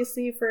know,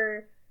 obviously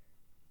for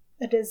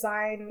a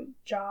design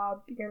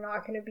job, you're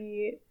not going to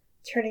be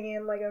turning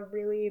in like a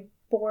really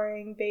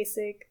boring,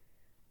 basic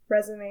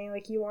resume.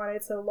 Like, you want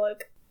it to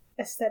look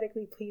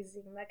aesthetically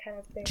pleasing, that kind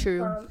of thing.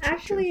 True.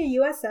 Actually,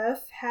 USF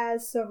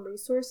has some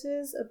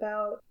resources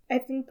about, I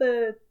think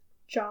the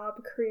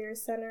Job Career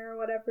Center or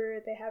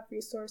whatever, they have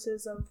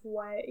resources of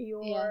what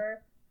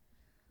your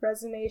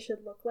resume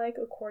should look like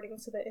according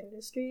to the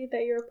industry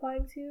that you're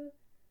applying to.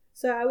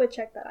 So I would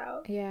check that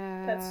out.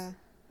 Yeah.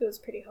 It was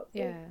pretty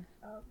helpful. Yeah.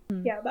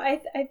 Yeah, but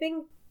I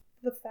think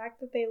the fact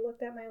that they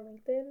looked at my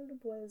LinkedIn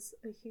was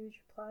a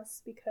huge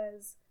plus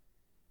because,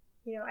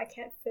 you know, I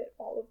can't fit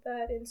all of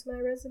that into my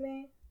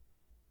resume.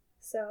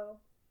 So,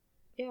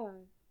 yeah.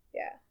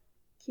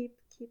 Keep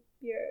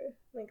your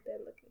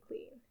LinkedIn looking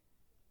clean.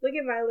 Look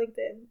at my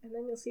LinkedIn, and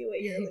then you'll see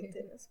what your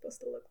LinkedIn is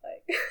supposed to look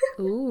like.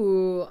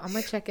 Ooh, I'm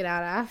gonna check it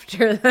out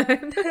after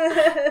then.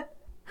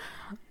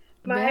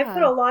 I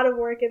put a lot of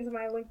work into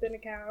my LinkedIn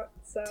account,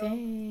 so.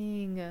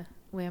 Dang.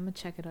 Wait, I'm gonna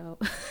check it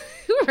out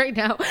right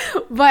now.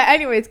 But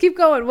anyways, keep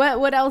going.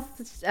 What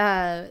else?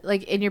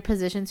 Like in your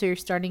position, so you're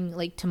starting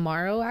like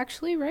tomorrow,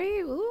 actually,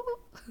 right? Ooh.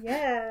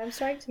 Yeah, I'm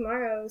starting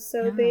tomorrow.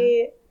 So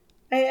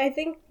I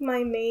think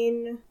my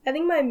main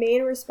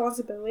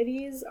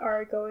responsibilities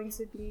are going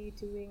to be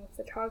doing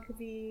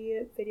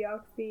photography,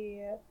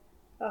 videography,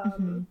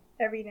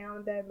 every now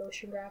and then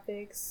motion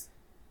graphics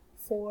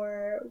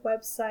for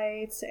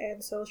websites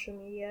and social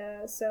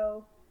media.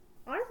 So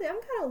honestly, I'm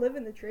kind of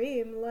living the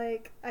dream.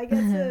 Like, I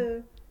get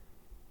to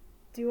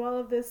do all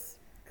of this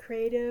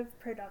creative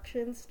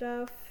production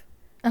stuff,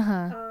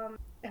 and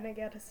I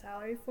get a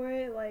salary for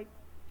it. Like,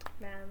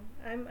 man,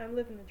 I'm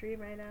living the dream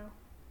right now.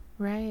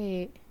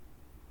 Right.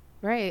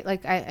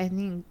 Like, I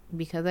think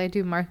because I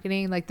do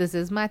marketing, like, this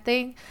is my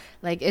thing.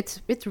 Like,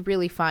 it's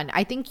really fun.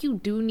 I think you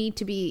do need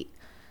to be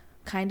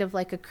kind of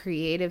like a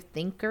creative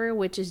thinker,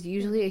 which is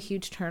usually a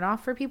huge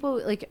turnoff for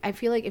people. Like, I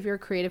feel like if you're a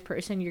creative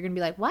person, you're gonna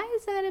be like, why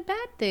is that a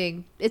bad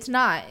thing? It's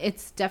not.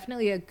 It's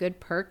definitely a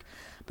good perk,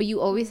 but you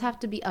always have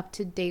to be up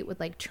to date with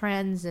like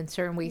trends and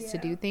certain ways to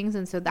do things,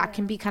 and so that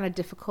can be kind of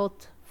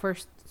difficult for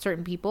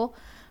certain people.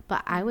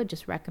 But I would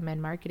just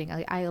recommend marketing.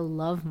 I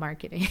love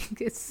marketing.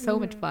 It's so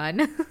much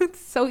fun. It's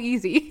so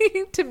easy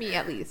to me,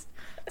 at least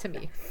to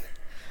me.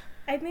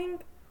 I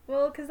think,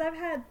 well, because I've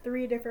had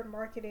 3 different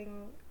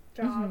marketing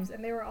jobs,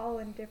 and they were all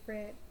in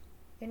different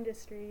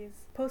industries.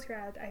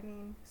 Post-grad, I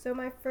mean. So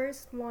my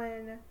first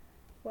one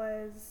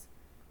was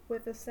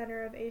with the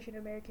Center of Asian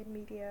American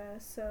Media.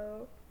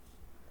 So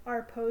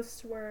our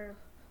posts were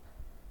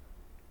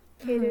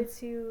catered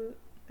to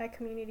that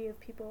community of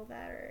people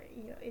that are,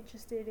 you know,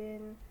 interested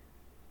in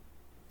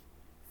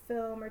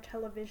film or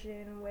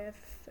television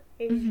with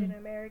Asian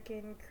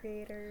American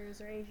creators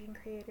or Asian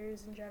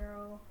creators in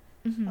general.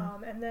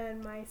 And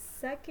then my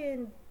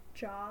second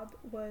job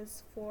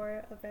was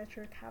for a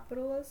venture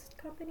capitalist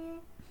company.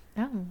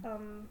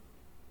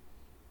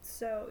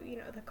 So, you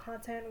know, the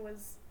content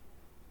was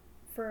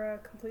for a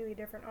completely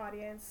different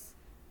audience.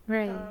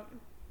 Right.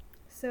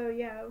 So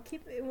yeah,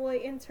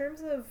 in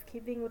terms of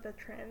keeping with the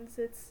trends,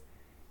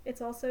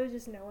 it's also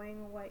just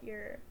knowing what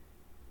your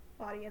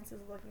audience is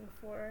looking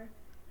for.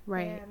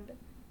 Right. And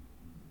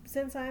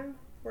since I'm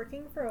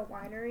working for a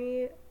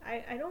winery,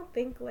 I don't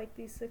think like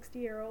these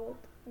 60-year-old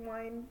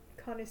wine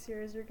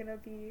connoisseurs are gonna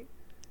be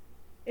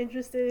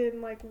interested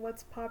in like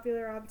what's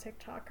popular on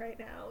TikTok right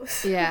now.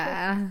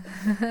 Yeah.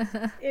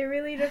 It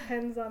really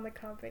depends on the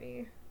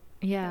company.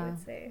 Yeah. I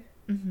would say.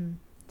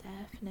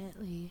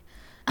 Definitely.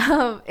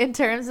 In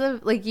terms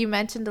of, like, you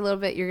mentioned a little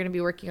bit, you're going to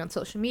be working on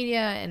social media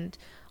and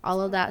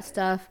all of that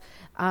stuff.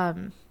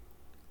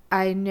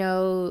 I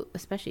know,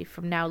 especially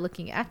from now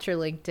looking at your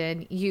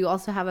LinkedIn, you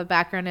also have a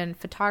background in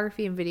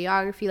photography and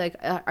videography. Like,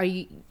 are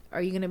you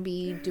going to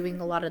be doing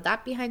a lot of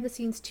that behind the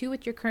scenes too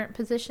with your current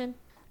position?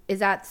 Is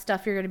that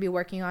stuff you're going to be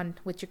working on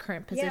with your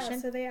current position? Yeah,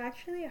 so they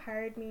actually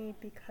hired me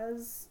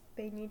because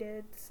they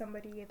needed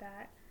somebody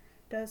that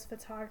does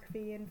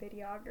photography and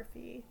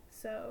videography.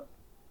 So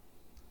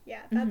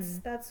yeah,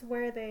 that's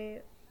where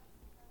they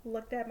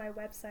looked at my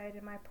website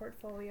and my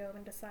portfolio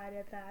and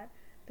decided that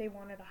they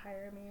wanted to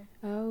hire me.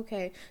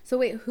 Okay. So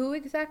wait, who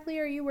exactly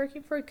are you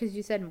working for? Because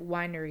you said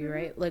winery,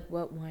 right? Like,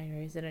 what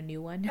winery? Is it a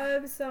new one?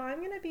 So I'm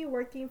going to be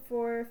working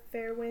for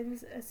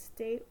Fairwinds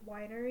Estate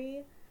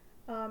Winery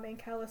in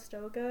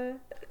Calistoga.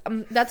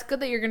 That's good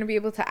that you're going to be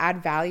able to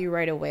add value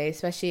right away,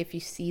 especially if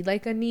you see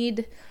like a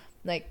need,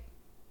 like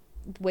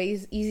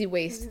easy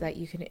ways that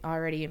you can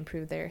already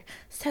improve their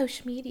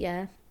social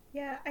media.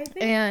 Yeah, I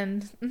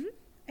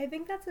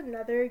think that's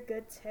another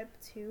good tip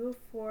too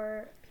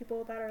for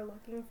people that are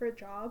looking for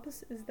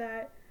jobs, is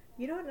that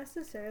you don't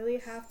necessarily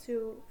have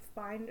to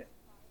find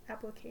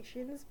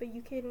applications, but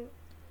you can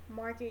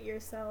market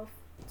yourself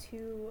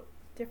to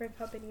different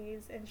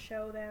companies and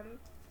show them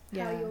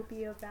how you'll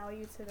be of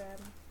value to them.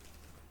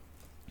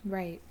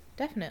 Right.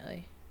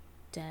 Definitely.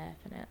 Yeah.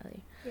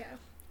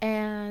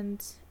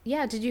 And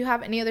yeah, did you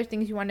have any other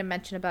things you wanted to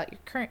mention about your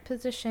current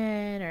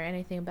position or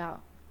anything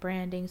about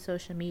branding,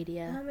 social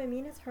media? I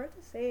mean, it's hard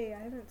to say.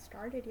 I haven't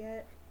started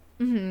yet.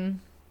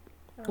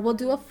 We'll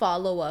do a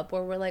follow-up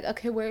where we're like,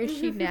 okay, where is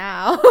she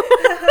now?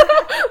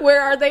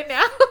 Where are they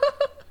now?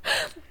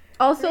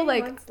 Also, 3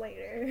 like, months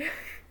later.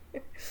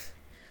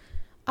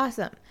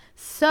 Awesome.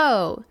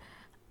 So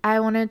I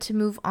wanted to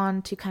move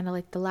on to kind of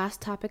like the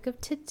last topic of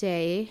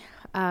today,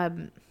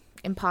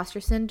 imposter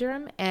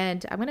syndrome.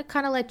 And I'm going to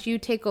kind of let you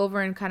take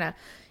over and kind of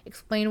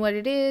explain what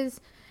it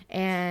is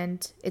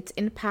and its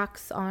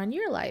impacts on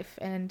your life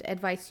and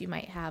advice you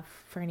might have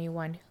for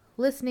anyone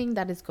listening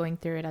that is going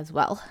through it as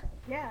well.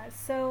 Yeah,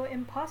 so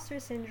imposter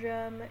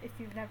syndrome, if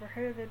you've never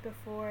heard of it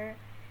before,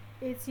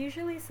 it's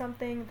usually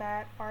something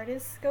that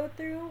artists go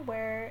through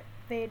where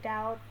they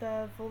doubt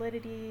the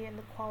validity and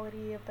the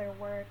quality of their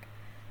work.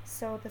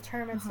 So the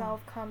term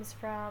itself comes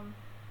from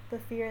the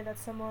fear that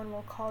someone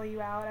will call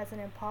you out as an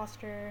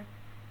imposter,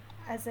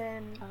 as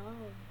in,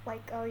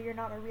 like, oh, you're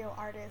not a real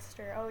artist,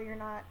 or oh, you're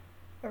not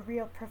a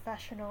real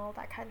professional,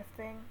 that kind of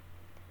thing.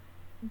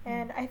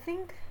 And I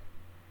think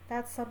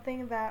that's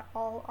something that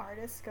all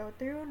artists go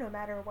through no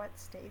matter what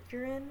stage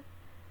you're in.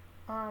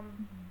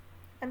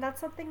 And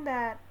that's something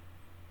that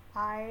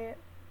I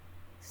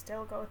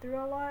still go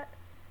through a lot,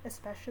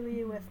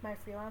 especially with my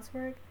freelance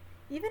work.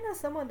 Even as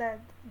someone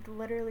that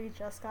literally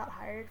just got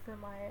hired for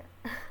my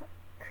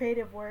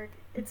creative work,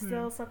 it's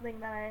still something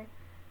that I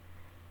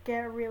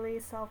get really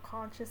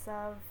self-conscious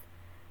of.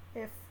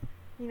 If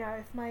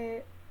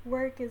my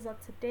work is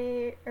up to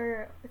date,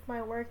 or if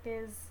my work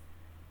is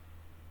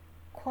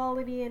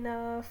quality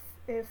enough,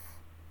 if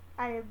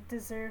I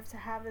deserve to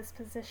have this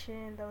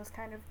position, those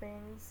kind of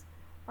things.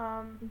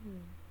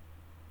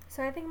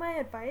 So I think my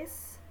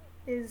advice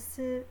is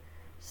to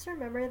just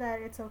remember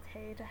that it's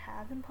okay to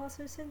have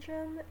imposter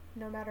syndrome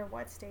no matter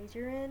what stage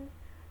you're in,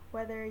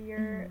 whether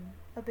you're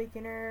a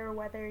beginner,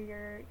 whether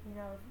you're,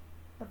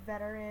 a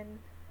veteran,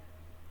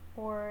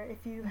 or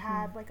if you've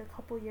had like a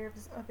couple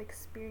years of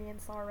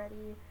experience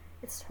already.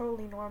 It's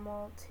totally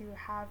normal to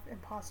have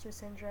imposter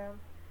syndrome.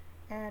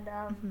 And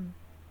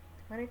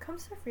when it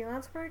comes to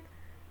freelance work,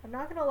 I'm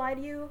not gonna lie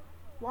to you,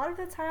 a lot of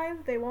the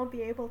time they won't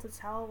be able to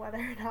tell whether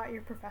or not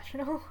you're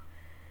professional.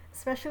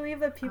 Especially if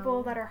the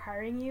people that are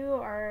hiring you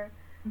are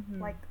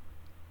like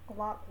a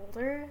lot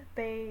older.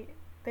 They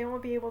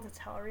won't be able to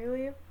tell,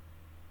 really.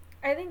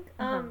 I think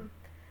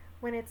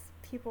when it's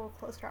people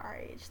close to our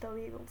age, they'll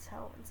be able to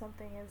tell when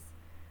something is,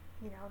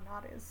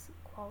 not as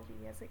quality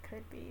as it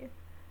could be.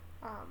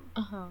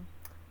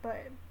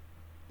 But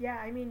yeah,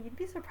 I mean, you'd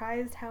be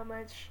surprised how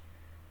much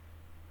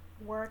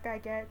work I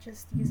get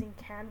just using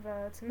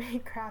Canva to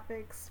make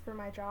graphics for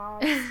my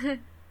job.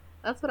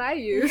 That's what I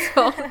use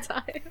all the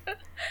time.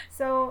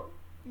 So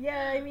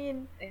yeah, I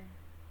mean,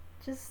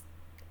 just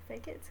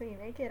fake it till you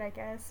make it, I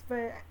guess.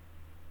 But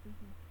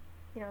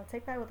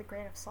take that with a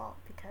grain of salt,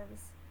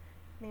 because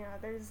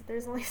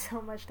there's only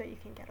so much that you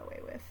can get away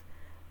with.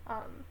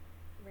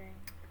 Right.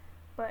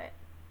 But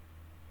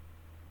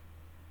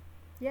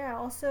yeah,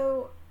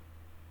 also,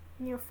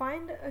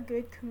 find a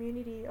good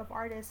community of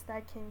artists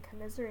that can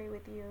commiserate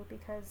with you,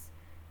 because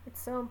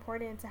it's so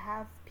important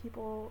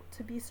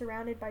to be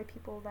surrounded by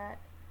people that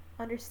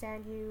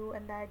understand you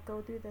and that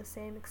go through the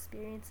same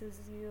experiences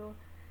as you.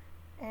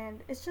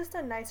 And it's just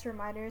a nice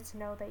reminder to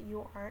know that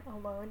you aren't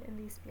alone in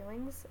these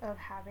feelings of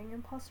having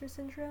imposter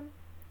syndrome.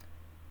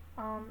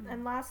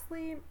 And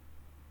lastly,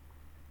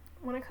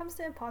 when it comes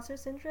to imposter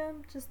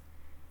syndrome, just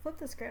flip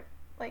the script.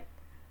 Like,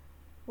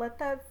 let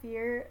that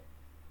fear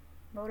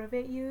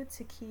motivate you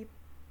to keep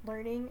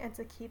learning and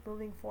to keep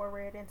moving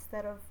forward,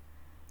 instead of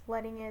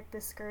letting it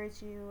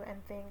discourage you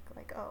and think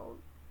like, oh,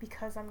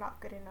 because I'm not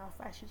good enough,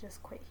 I should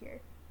just quit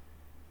here.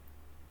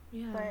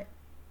 Yeah. But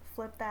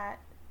flip that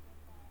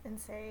and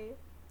say,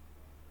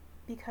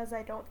 because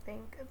I don't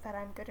think that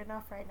I'm good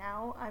enough right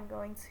now, I'm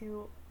going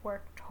to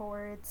work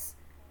towards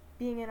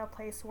being in a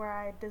place where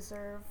I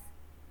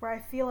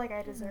feel like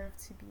I deserve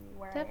to be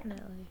where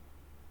Definitely.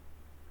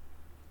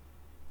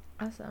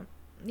 I am. Awesome.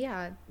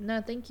 Yeah.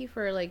 No, thank you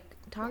for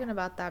talking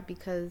about that,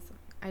 because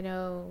I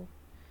don't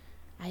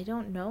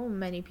know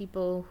many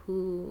people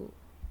who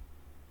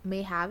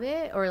may have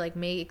it or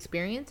may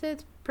experience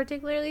it,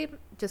 particularly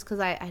just because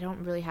I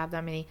don't really have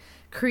that many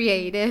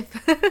creative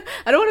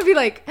I don't want to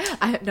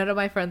be none of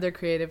my friends are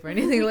creative or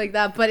anything like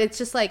that, but it's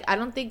just I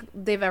don't think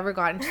they've ever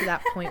gotten to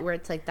that point where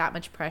it's that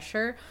much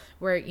pressure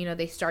where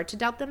they start to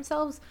doubt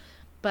themselves.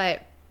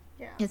 But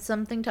yeah, it's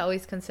something to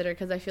always consider,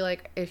 because I feel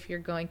like if you're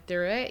going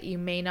through it, you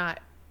may not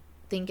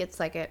think it's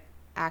an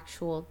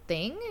actual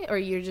thing, or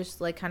you're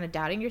just kind of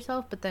doubting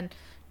yourself, but then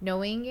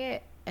knowing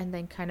it and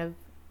then kind of,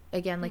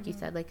 again, like you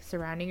said,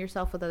 surrounding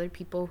yourself with other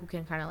people who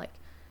can kind of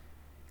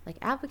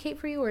advocate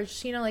for you, or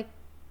just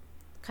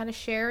kind of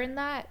share in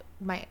that,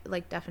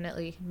 might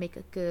definitely make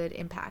a good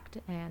impact.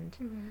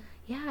 And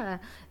yeah,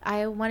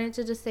 I wanted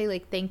to just say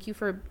thank you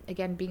for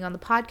again being on the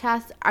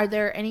podcast. Are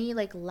there any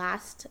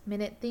last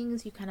minute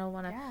things you kind of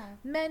want to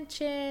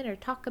mention or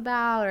talk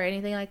about, or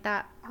anything like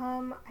that?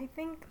 I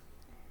think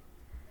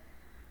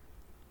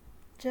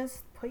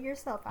just put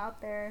yourself out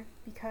there,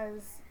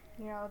 because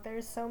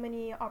there's so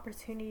many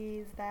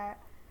opportunities that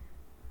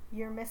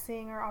you're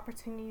missing, or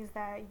opportunities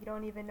that you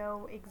don't even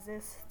know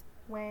exist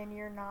when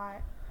you're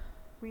not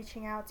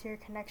reaching out to your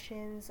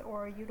connections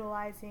or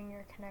utilizing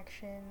your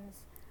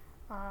connections.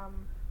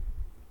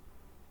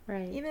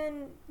 Right.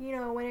 Even,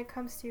 when it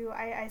comes to,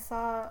 I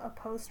saw a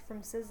post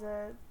from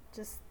SZA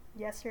just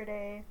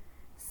yesterday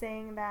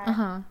saying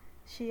that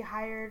she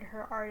hired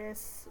her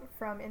artists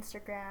from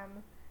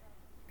Instagram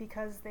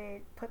because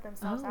they put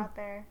themselves out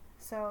there.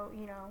 So,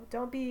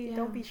 don't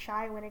be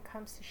shy when it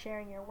comes to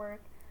sharing your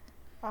work.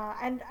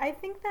 And I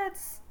think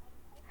that's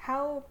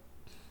how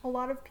a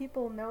lot of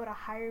people know to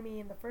hire me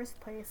in the first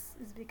place,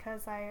 is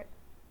because I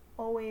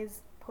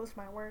always post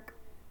my work.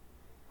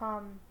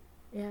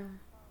 Yeah.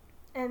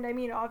 And I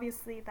mean,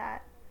 obviously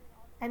that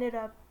ended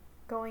up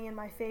going in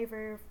my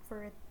favor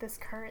for this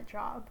current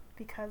job,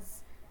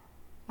 because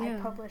I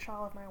publish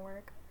all of my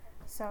work.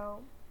 So,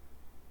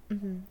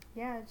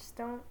 yeah, just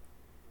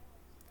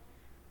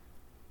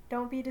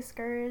don't be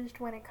discouraged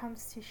when it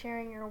comes to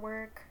sharing your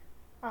work.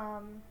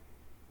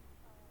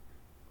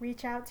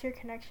 Reach out to your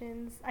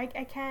connections. I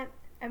can't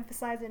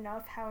emphasize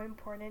enough how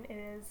important it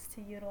is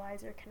to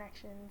utilize your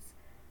connections.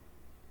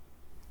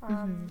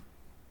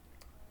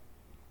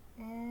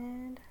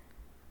 And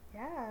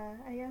yeah,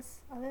 I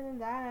guess other than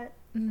that,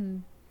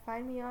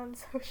 find me on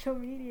social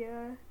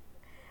media.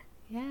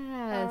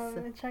 Yes.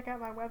 And check out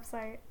my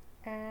website.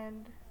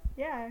 And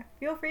yeah,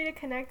 feel free to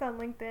connect on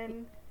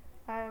LinkedIn.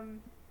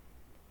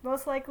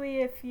 Most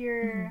likely, if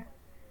you're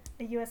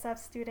a USF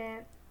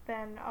student,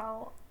 then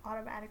I'll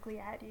automatically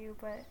add you.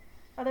 But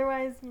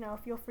otherwise,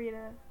 feel free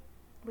to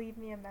leave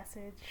me a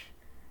message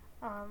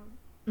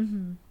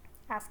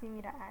asking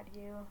me to add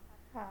you.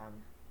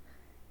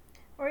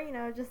 Or,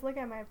 just look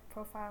at my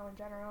profile in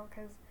general,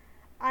 because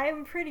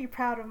I'm pretty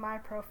proud of my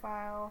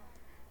profile.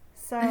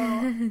 So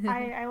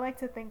I like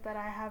to think that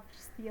I have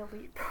just the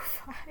elite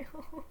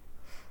profile.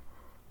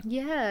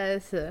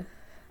 Yes.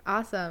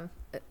 Awesome.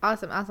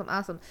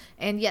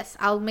 And yes,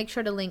 I'll make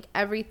sure to link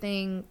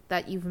everything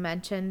that you've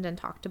mentioned and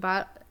talked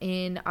about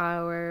in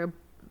our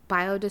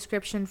bio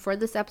description for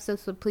this episode.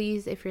 So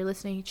please, if you're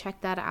listening,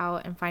 check that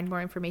out and find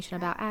more information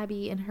about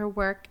Abby and her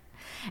work.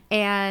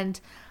 And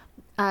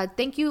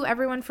thank you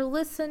everyone for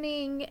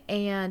listening,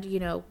 and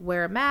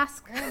wear a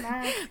mask,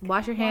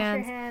 wash your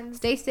hands,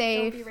 stay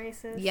safe, don't be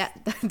racist. Yeah,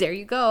 there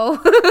you go.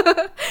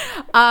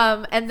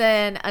 And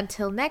then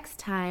until next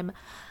time,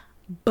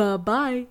 bye bye.